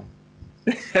smile.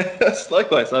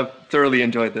 Likewise, I've thoroughly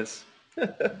enjoyed this. All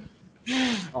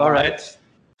All right. right.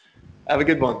 Have a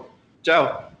good one.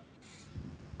 Ciao.